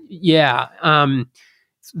 Yeah. Yeah.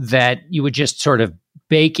 That you would just sort of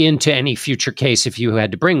bake into any future case, if you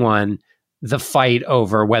had to bring one, the fight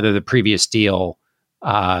over whether the previous deal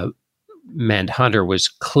meant Hunter was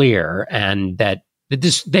clear, and that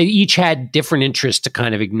they each had different interests to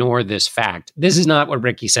kind of ignore this fact. This is not what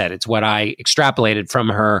Ricky said. It's what I extrapolated from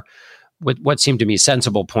her with what seemed to me a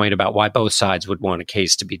sensible point about why both sides would want a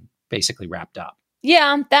case to be basically wrapped up.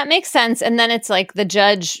 Yeah, that makes sense. And then it's like the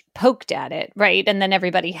judge poked at it, right? And then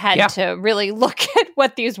everybody had to really look at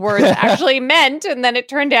what these words actually meant. And then it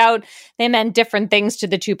turned out they meant different things to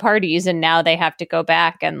the two parties. And now they have to go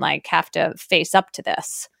back and have to face up to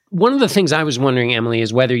this. One of the things I was wondering, Emily,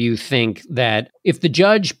 is whether you think that if the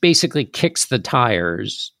judge basically kicks the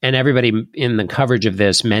tires, and everybody in the coverage of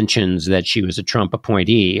this mentions that she was a Trump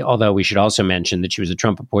appointee, although we should also mention that she was a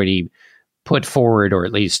Trump appointee put forward, or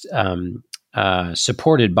at least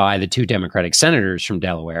supported by, the two Democratic senators from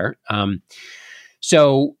Delaware.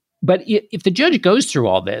 But if the judge goes through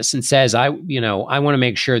all this and says, I want to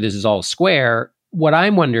make sure this is all square, what I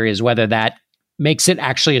wonder is whether that makes it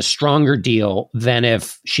actually a stronger deal than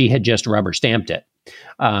if she had just rubber stamped it.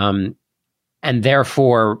 And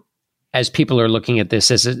therefore, as people are looking at this,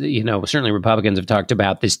 as certainly Republicans have talked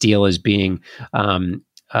about this deal as being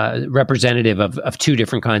representative of two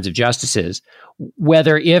different kinds of justices,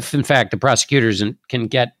 whether if, in fact, the prosecutors can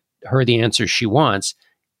get her the answer she wants,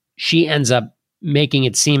 she ends up making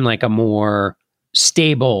it seem like a more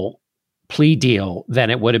stable plea deal than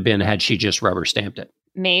it would have been had she just rubber stamped it.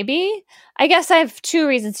 Maybe. I guess I have two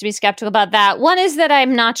reasons to be skeptical about that. One is that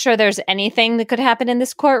I'm not sure there's anything that could happen in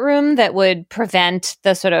this courtroom that would prevent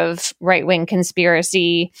the sort of right-wing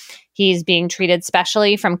conspiracy he's being treated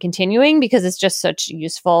specially from continuing, because it's just such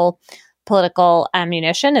useful political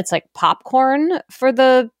ammunition. It's like popcorn for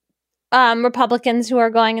the Republicans who are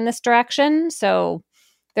going in this direction. So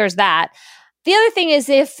there's that. The other thing is,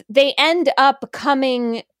 if they end up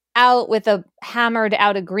coming out with a hammered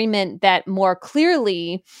out agreement that more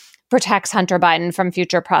clearly protects Hunter Biden from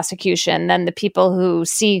future prosecution, then the people who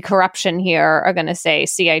see corruption here are going to say,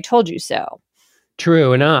 see, I told you so.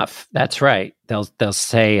 True enough. That's right. They'll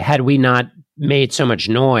say, had we not made so much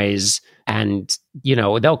noise, and,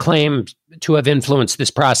 they'll claim to have influenced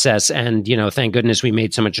this process, and, thank goodness we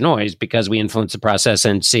made so much noise because we influenced the process,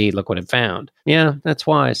 and see, look what it found. Yeah, that's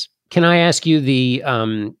wise. Can I ask you the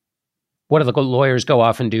what do the lawyers go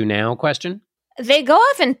off and do now question? They go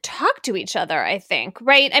off and talk to each other, I think,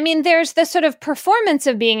 right? I mean, there's the sort of performance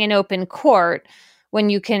of being in open court when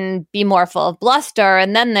you can be more full of bluster.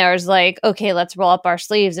 And then there's like, okay, let's roll up our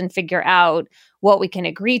sleeves and figure out what we can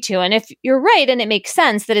agree to. And if you're right, and it makes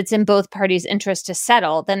sense that it's in both parties' interest to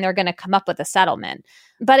settle, then they're going to come up with a settlement.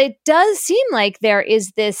 But it does seem like there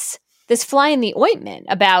is this fly in the ointment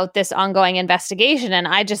about this ongoing investigation. And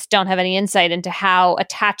I just don't have any insight into how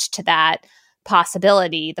attached to that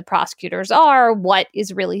possibility the prosecutors are, what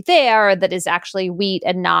is really there that is actually wheat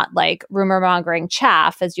and not like rumor mongering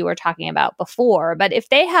chaff, as you were talking about before. But if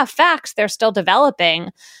they have facts they're still developing,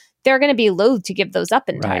 they're going to be loath to give those up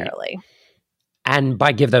entirely. Right. And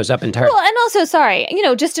by give those up entirely. Well, and also, sorry,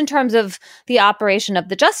 just in terms of the operation of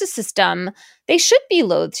the justice system, they should be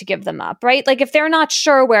loath to give them up, right? Like if they're not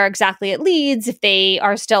sure where exactly it leads, if they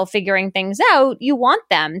are still figuring things out, you want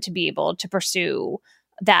them to be able to pursue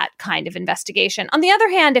that kind of investigation. On the other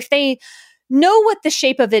hand, if they know what the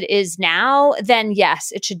shape of it is now, then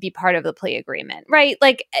yes, it should be part of the plea agreement, right?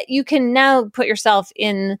 Like you can now put yourself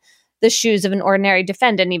in the shoes of an ordinary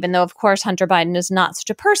defendant, even though, of course, Hunter Biden is not such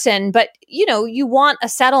a person. But, you want a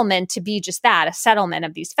settlement to be just that, a settlement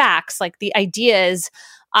of these facts. Like the idea is,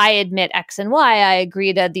 I admit X and Y, I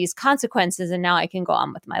agree to these consequences, and now I can go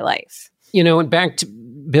on with my life. And back to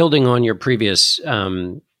building on your previous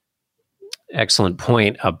excellent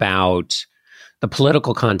point about the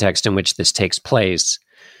political context in which this takes place.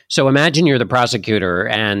 So imagine you're the prosecutor,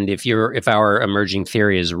 and if our emerging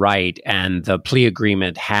theory is right, and the plea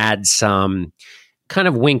agreement had some kind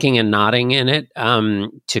of winking and nodding in it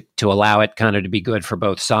to allow it kind of to be good for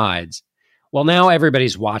both sides. Well, now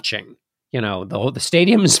everybody's watching. The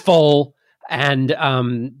stadium is full, and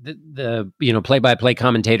the play-by-play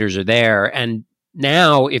commentators are there. And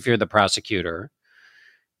now, if you're the prosecutor,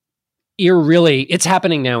 it's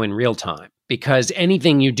happening now in real time, because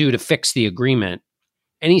anything you do to fix the agreement,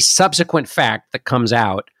 any subsequent fact that comes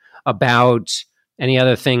out about any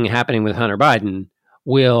other thing happening with Hunter Biden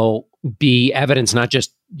will be evidence, not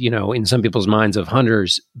just, in some people's minds of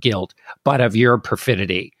Hunter's guilt, but of your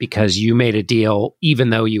perfidy, because you made a deal,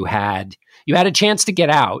 even though you had a chance to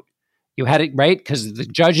get out. You had it right because the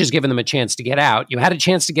judge has given them a chance to get out. You had a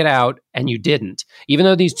chance to get out, and you didn't. Even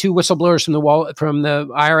though these two whistleblowers from the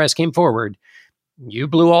IRS came forward, you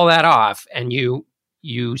blew all that off, and you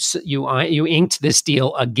inked this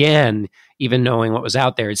deal again, even knowing what was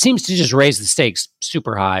out there. It seems to just raise the stakes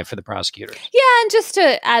super high for the prosecutors. Yeah, and just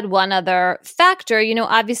to add one other factor,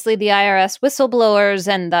 obviously the IRS whistleblowers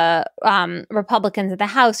and the Republicans in the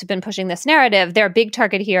House who've been pushing this narrative, their big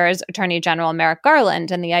target here is Attorney General Merrick Garland,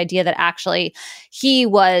 and the idea that actually he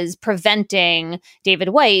was preventing David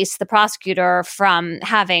Weiss, the prosecutor, from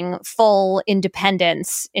having full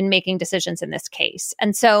independence in making decisions in this case.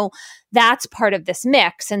 And so that's part of this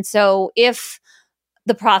mix. And so if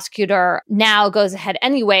the prosecutor now goes ahead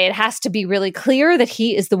anyway, it has to be really clear that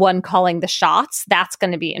he is the one calling the shots. That's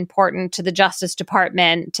going to be important to the Justice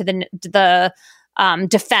Department, to the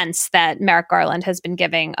defense that Merrick Garland has been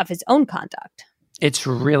giving of his own conduct. It's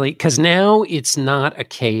really, because now it's not a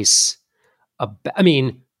case of, there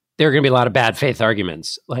are going to be a lot of bad faith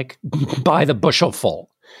arguments, like by the bushel full.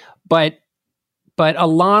 But a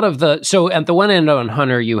lot of so at the one end on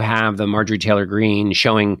Hunter, you have the Marjorie Taylor Greene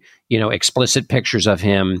showing, explicit pictures of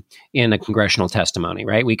him in a congressional testimony,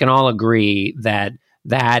 right? We can all agree that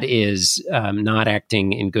is not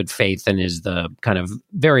acting in good faith and is the kind of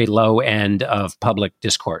very low end of public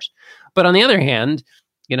discourse. But on the other hand,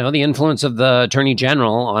 the influence of the Attorney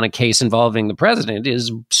General on a case involving the president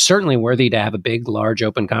is certainly worthy to have a big, large,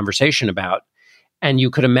 open conversation about. And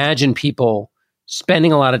you could imagine people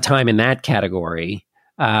spending a lot of time in that category,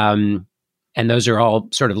 and those are all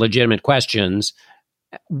sort of legitimate questions,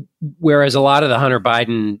 whereas a lot of the Hunter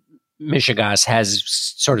Biden mishigas has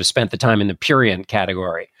sort of spent the time in the prurient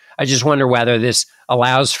category. I just wonder whether this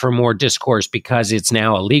allows for more discourse because it's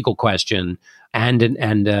now a legal question and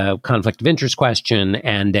a conflict of interest question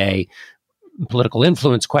and a political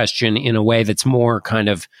influence question in a way that's more kind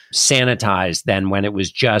of sanitized than when it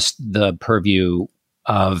was just the purview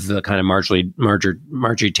of the kind of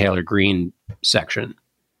Marjorie Taylor Greene section.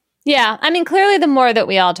 Yeah. I mean, clearly the more that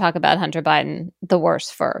we all talk about Hunter Biden, the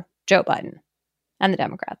worse for Joe Biden and the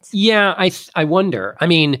Democrats. Yeah, I wonder. I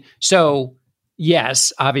mean, so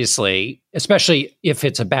yes, obviously, especially if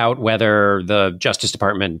it's about whether the Justice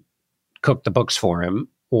Department cooked the books for him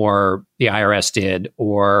or the IRS did,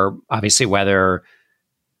 or obviously whether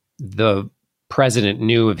the president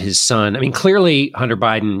knew of his son. I mean, clearly Hunter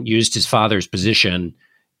Biden used his father's position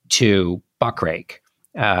to buckrake,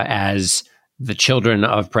 as the children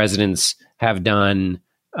of presidents have done,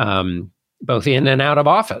 both in and out of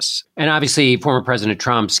office. And obviously, former President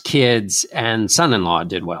Trump's kids and son-in-law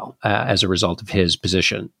did well as a result of his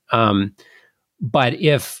position. But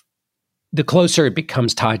if the closer it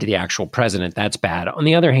becomes tied to the actual president, that's bad. On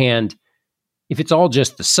the other hand, if it's all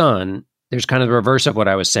just the son, there's kind of the reverse of what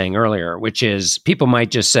I was saying earlier, which is people might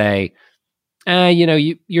just say,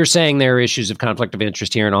 you're saying there are issues of conflict of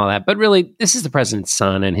interest here and all that, but really, this is the president's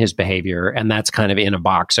son and his behavior, and that's kind of in a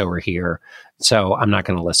box over here. So I'm not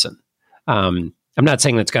going to listen. I'm not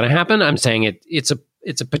saying that's going to happen. I'm saying it's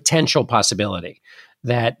a potential possibility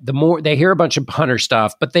that the more they hear a bunch of Hunter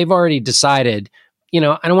stuff, but they've already decided, I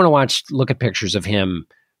don't want to look at pictures of him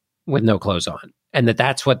with no clothes on, and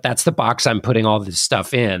that's the box I'm putting all this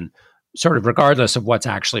stuff in, sort of regardless of what's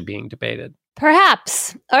actually being debated.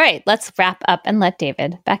 Perhaps. All right, let's wrap up and let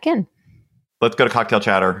David back in. Let's go to cocktail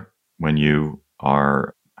chatter when you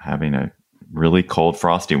are having a really cold,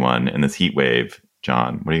 frosty one in this heat wave.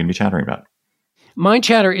 John, what are you going to be chattering about? My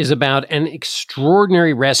chatter is about an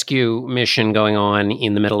extraordinary rescue mission going on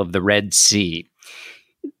in the middle of the Red Sea.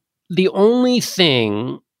 The only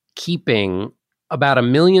thing keeping about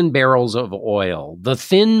 1 million barrels of oil, the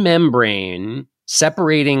thin membrane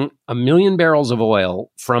separating 1 million barrels of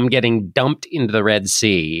oil from getting dumped into the Red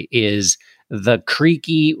Sea, is the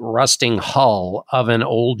creaky, rusting hull of an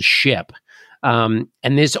old ship. And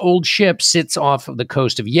this old ship sits off of the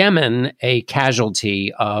coast of Yemen, a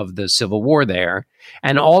casualty of the civil war there.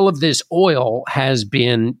 And all of this oil has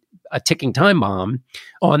been a ticking time bomb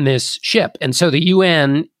on this ship. And so the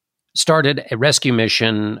UN started a rescue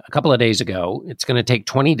mission a couple of days ago. It's going to take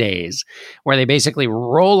 20 days, where they basically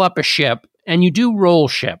roll up a ship. And you do roll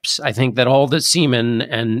ships. I think that all the seamen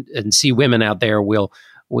and sea women out there will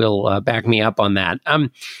back me up on that.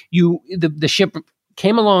 The ship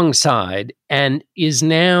came alongside and is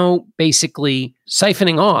now basically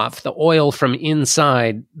siphoning off the oil from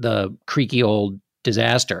inside the creaky old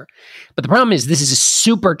disaster. But the problem is this is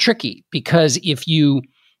super tricky, because if you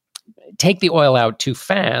take the oil out too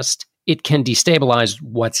fast, it can destabilize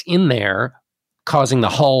what's in there, causing the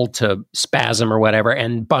hull to spasm or whatever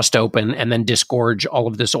and bust open and then disgorge all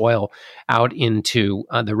of this oil out into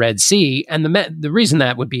the Red Sea. And the reason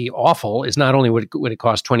that would be awful is not only would it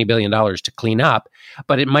cost $20 billion to clean up,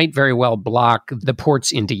 but it might very well block the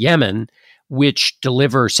ports into Yemen, which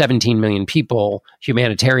deliver 17 million people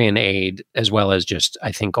humanitarian aid, as well as just,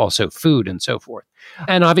 I think, also food and so forth.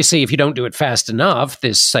 And obviously, if you don't do it fast enough,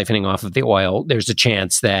 this siphoning off of the oil, there's a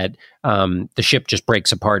chance that the ship just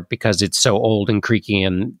breaks apart because it's so old and creaky,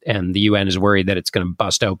 and the UN is worried that it's going to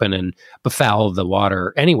bust open and befoul the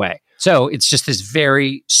water anyway. So it's just this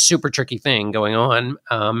very super tricky thing going on,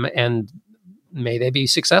 and may they be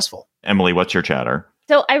successful. Emily, what's your chatter?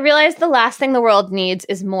 So I realize the last thing the world needs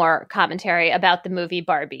is more commentary about the movie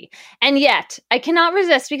Barbie. And yet, I cannot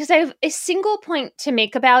resist, because I have a single point to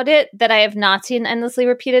make about it that I have not seen endlessly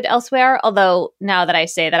repeated elsewhere. Although now that I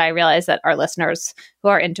say that, I realize that our listeners who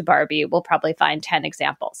are into Barbie will probably find 10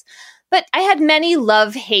 examples. But I had many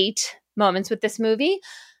love-hate moments with this movie.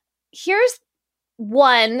 Here's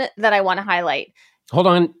one that I want to highlight. Hold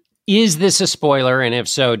on. Is this a spoiler? And if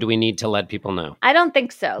so, do we need to let people know? I don't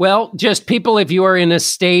think so. Well, just people, if you are in a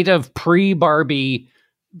state of pre-Barbie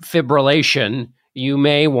fibrillation, you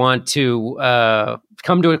may want to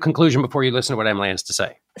come to a conclusion before you listen to what Emily has to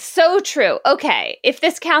say. So true. Okay. If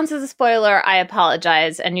this counts as a spoiler, I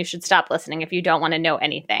apologize, and you should stop listening if you don't want to know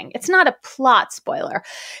anything. It's not a plot spoiler.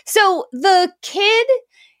 So the kid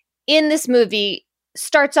in this movie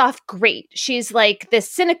starts off great. She's like this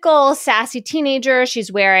cynical, sassy teenager. She's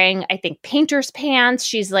wearing, I think, painter's pants.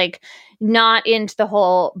 She's like not into the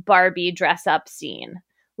whole Barbie dress up scene.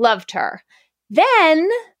 Loved her. Then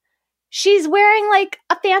she's wearing like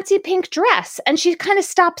a fancy pink dress, and she kind of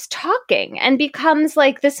stops talking and becomes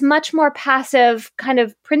like this much more passive kind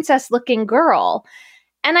of princess looking girl.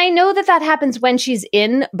 And I know that that happens when she's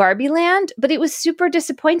in Barbie land, but it was super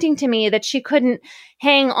disappointing to me that she couldn't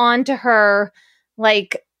hang on to her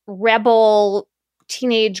like rebel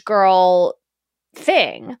teenage girl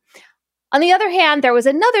thing. On the other hand, there was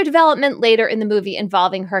another development later in the movie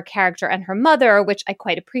involving her character and her mother, which I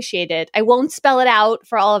quite appreciated. I won't spell it out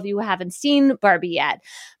for all of you who haven't seen Barbie yet.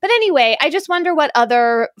 But anyway, I just wonder what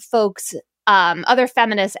other folks, other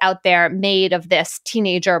feminists out there made of this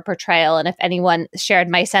teenager portrayal, and if anyone shared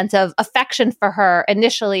my sense of affection for her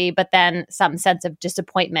initially, but then some sense of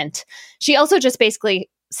disappointment. She also just basically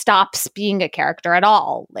stops being a character at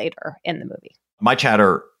all later in the movie. My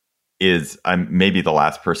chatter is, I'm maybe the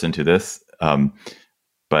last person to this,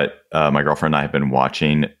 but my girlfriend and I have been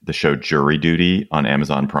watching the show Jury Duty on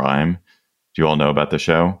Amazon Prime. Do you all know about the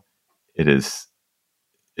show? It's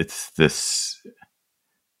this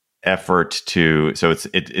effort to, so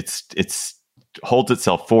it's holds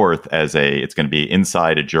itself forth as it's going to be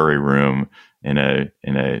inside a jury room in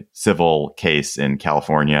a civil case in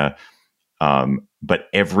California, but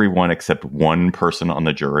everyone except one person on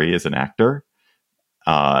the jury is an actor.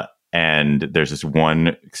 And there's this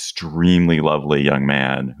one extremely lovely young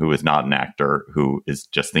man who is not an actor, who is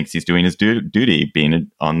just thinks he's doing his duty being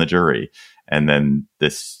on the jury. And then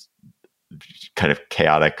this kind of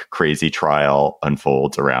chaotic, crazy trial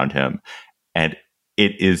unfolds around him. And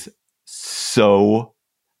it is so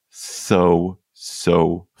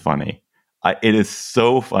funny. It is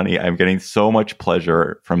so funny. I'm getting so much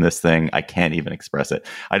pleasure from this thing. I can't even express it.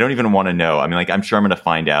 I don't even want to know. I mean, like, I'm sure I'm going to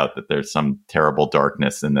find out that there's some terrible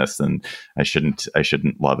darkness in this, and I shouldn't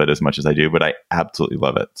love it as much as I do, but I absolutely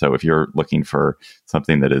love it. So if you're looking for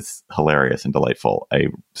something that is hilarious and delightful, I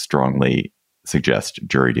strongly suggest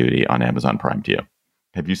Jury Duty on Amazon Prime to you.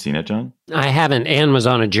 Have you seen it, John? I haven't. Anne was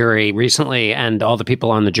on a jury recently, and all the people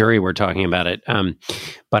on the jury were talking about it.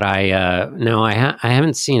 But I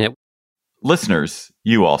haven't seen it. Listeners,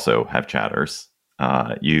 you also have chatters.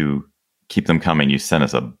 You keep them coming. You sent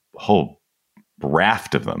us a whole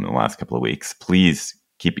raft of them in the last couple of weeks. Please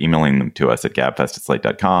keep emailing them to us at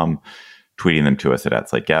gabfest@slate.com, tweeting them to us at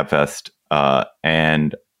 @SlateGabfest.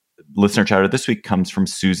 And listener chatter this week comes from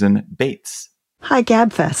Susan Bates. Hi,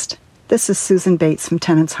 Gabfest. This is Susan Bates from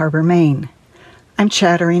Tennants Harbor, Maine. I'm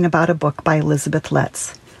chattering about a book by Elizabeth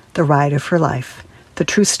Letts, The Ride of Her Life, the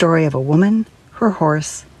true story of a woman, her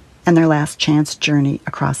horse, and their last chance journey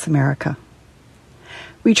across America.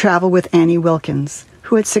 We travel with Annie Wilkins,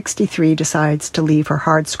 who at 63 decides to leave her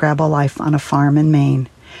hardscrabble life on a farm in Maine,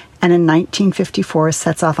 and in 1954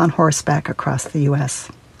 sets off on horseback across the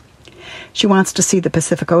U.S. She wants to see the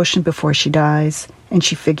Pacific Ocean before she dies, and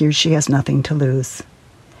she figures she has nothing to lose.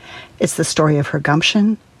 It's the story of her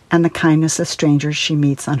gumption and the kindness of strangers she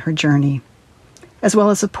meets on her journey, as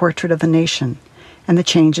well as a portrait of the nation and the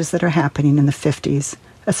changes that are happening in the 50s,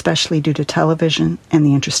 especially due to television and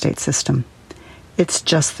the interstate system. It's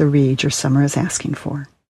just the read your summer is asking for.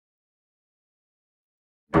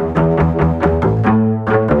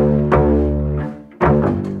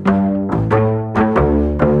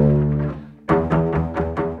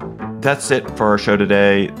 That's it for our show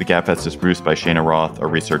today. The Gabfest is produced by Shayna Roth. Our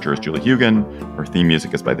researcher is Julie Hugan. Our theme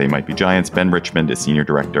music is by They Might Be Giants. Ben Richmond is Senior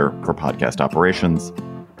Director for Podcast Operations.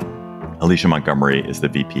 Alicia Montgomery is the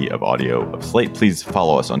VP of Audio of Slate. Please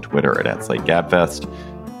follow us on Twitter at @SlateGabfest.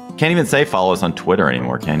 Can't even say follow us on Twitter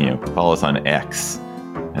anymore, can you? Follow us on X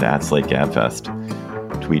at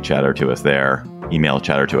 @SlateGabfest. Tweet chatter to us there. Email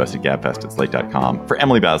chatter to us at gabfest@slate.com. For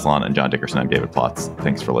Emily Bazelon and John Dickerson, I'm David Plotz.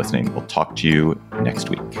 Thanks for listening. We'll talk to you next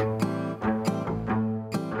week.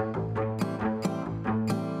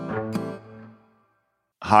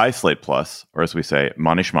 Hi, Slate Plus, or as we say,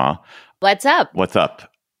 Manishma. What's up? What's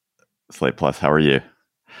up, Slate Plus? How are you?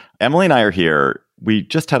 Emily and I are here. We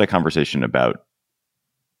just had a conversation about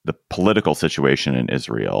the political situation in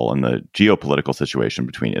Israel and the geopolitical situation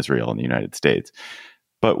between Israel and the United States.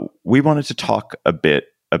 But we wanted to talk a bit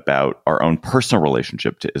about our own personal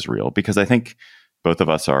relationship to Israel, because I think both of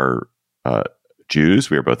us are Jews.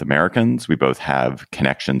 We are both Americans. We both have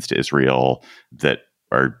connections to Israel that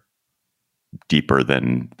are deeper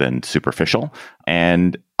than superficial.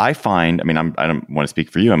 And I find, I don't want to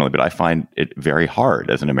speak for you, Emily, but I find it very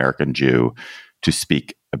hard as an American Jew to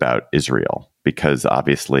speak about Israel, because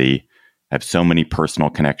obviously I have so many personal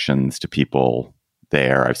connections to people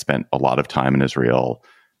there. I've spent a lot of time in Israel.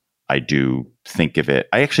 I do think of it,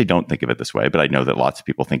 I actually don't think of it this way, but I know that lots of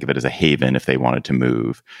people think of it as a haven if they wanted to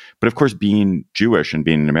move. But of course, being Jewish and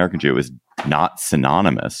being an American Jew is not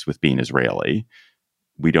synonymous with being Israeli.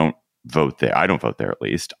 We don't vote there. I don't vote there, at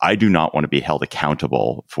least. I do not want to be held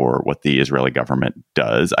accountable for what the Israeli government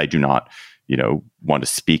does. I do not, want to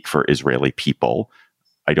speak for Israeli people.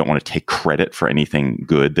 I don't want to take credit for anything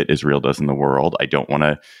good that Israel does in the world. I don't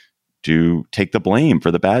want to take the blame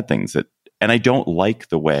for the bad things and I don't like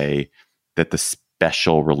the way that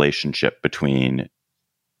special relationship between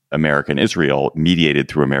America and Israel, mediated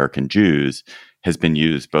through American Jews, has been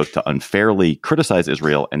used both to unfairly criticize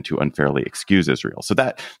Israel and to unfairly excuse Israel. So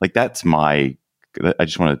that's I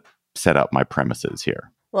just want to set up my premises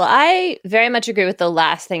here. Well, I very much agree with the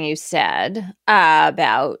last thing you said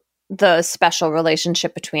about the special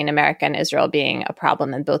relationship between America and Israel being a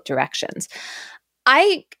problem in both directions.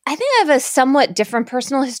 I think I have a somewhat different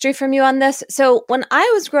personal history from you on this. So when I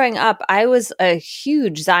was growing up, I was a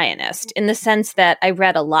huge Zionist in the sense that I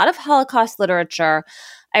read a lot of Holocaust literature.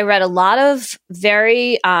 I read a lot of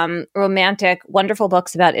very romantic, wonderful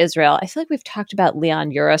books about Israel. I feel like we've talked about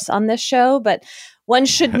Leon Uris on this show, but one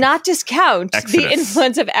should not discount the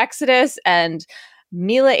influence of Exodus and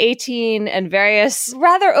Mila 18 and various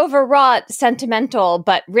rather overwrought, sentimental,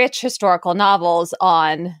 but rich historical novels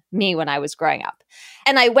on me when I was growing up.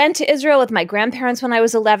 And I went to Israel with my grandparents when I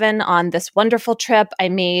was 11 on this wonderful trip. I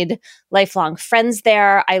made lifelong friends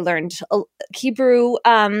there. I learned Hebrew.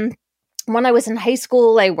 When I was in high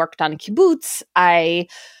school, I worked on a kibbutz. I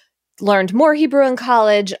learned more Hebrew in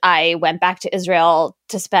college. I went back to Israel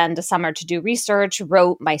to spend a summer to do research,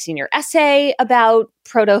 wrote my senior essay about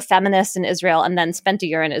proto-feminists in Israel, and then spent a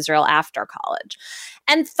year in Israel after college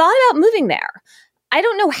and thought about moving there. I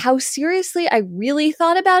don't know how seriously I really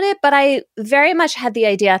thought about it, but I very much had the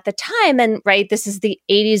idea at the time. And this is the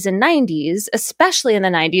 80s and 90s, especially in the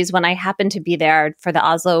 90s when I happened to be there for the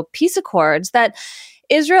Oslo Peace Accords, that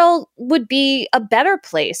Israel would be a better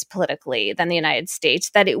place politically than the United States,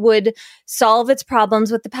 that it would solve its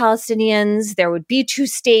problems with the Palestinians. There would be two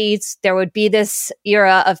states. There would be this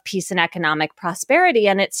era of peace and economic prosperity.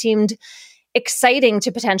 And it seemed exciting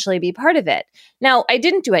to potentially be part of it. Now, I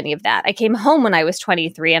didn't do any of that. I came home when I was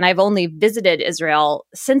 23, and I've only visited Israel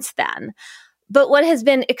since then. But what has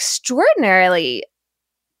been extraordinarily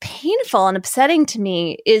painful and upsetting to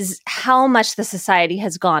me is how much the society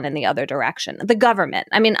has gone in the other direction. The government.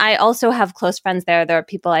 I mean, I also have close friends there. There are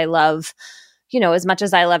people I love, as much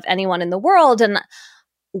as I love anyone in the world. And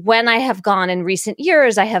when I have gone in recent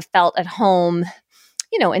years, I have felt at home,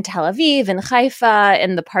 in Tel Aviv and Haifa,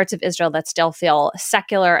 in the parts of Israel that still feel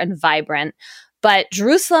secular and vibrant. But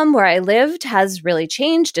Jerusalem, where I lived, has really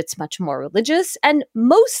changed. It's much more religious, and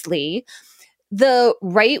mostly the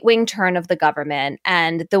right-wing turn of the government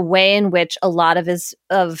and the way in which a lot of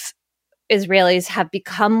Israelis have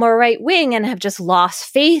become more right-wing and have just lost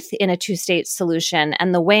faith in a two-state solution,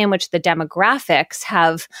 and the way in which the demographics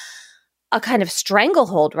have a kind of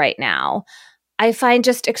stranglehold right now, I find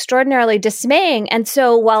just extraordinarily dismaying. And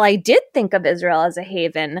so while I did think of Israel as a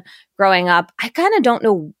haven growing up, I kind of don't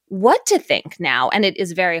know what to think now, and it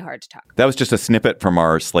is very hard to talk about. That was just a snippet from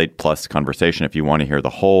our Slate Plus conversation. If you want to hear the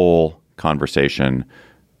whole conversation,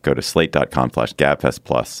 go to slate.com/Gabfest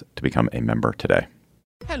Plus to become a member today.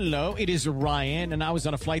 Hello, it is Ryan, and I was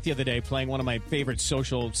on a flight the other day playing one of my favorite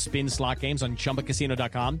social spin slot games on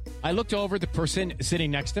ChumbaCasino.com. I looked over at the person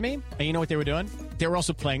sitting next to me, and you know what they were doing? They were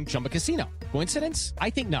also playing Chumba Casino. Coincidence?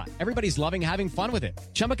 I think not. Everybody's loving having fun with it.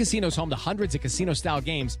 Chumba Casino is home to hundreds of casino-style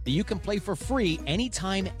games that you can play for free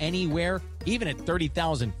anytime, anywhere, even at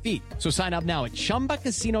 30,000 feet. So sign up now at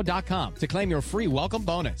ChumbaCasino.com to claim your free welcome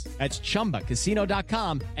bonus. That's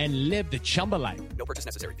ChumbaCasino.com and live the Chumba life. No purchase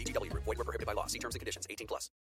necessary. VGW. Void where prohibited by law. See terms and conditions. 18+.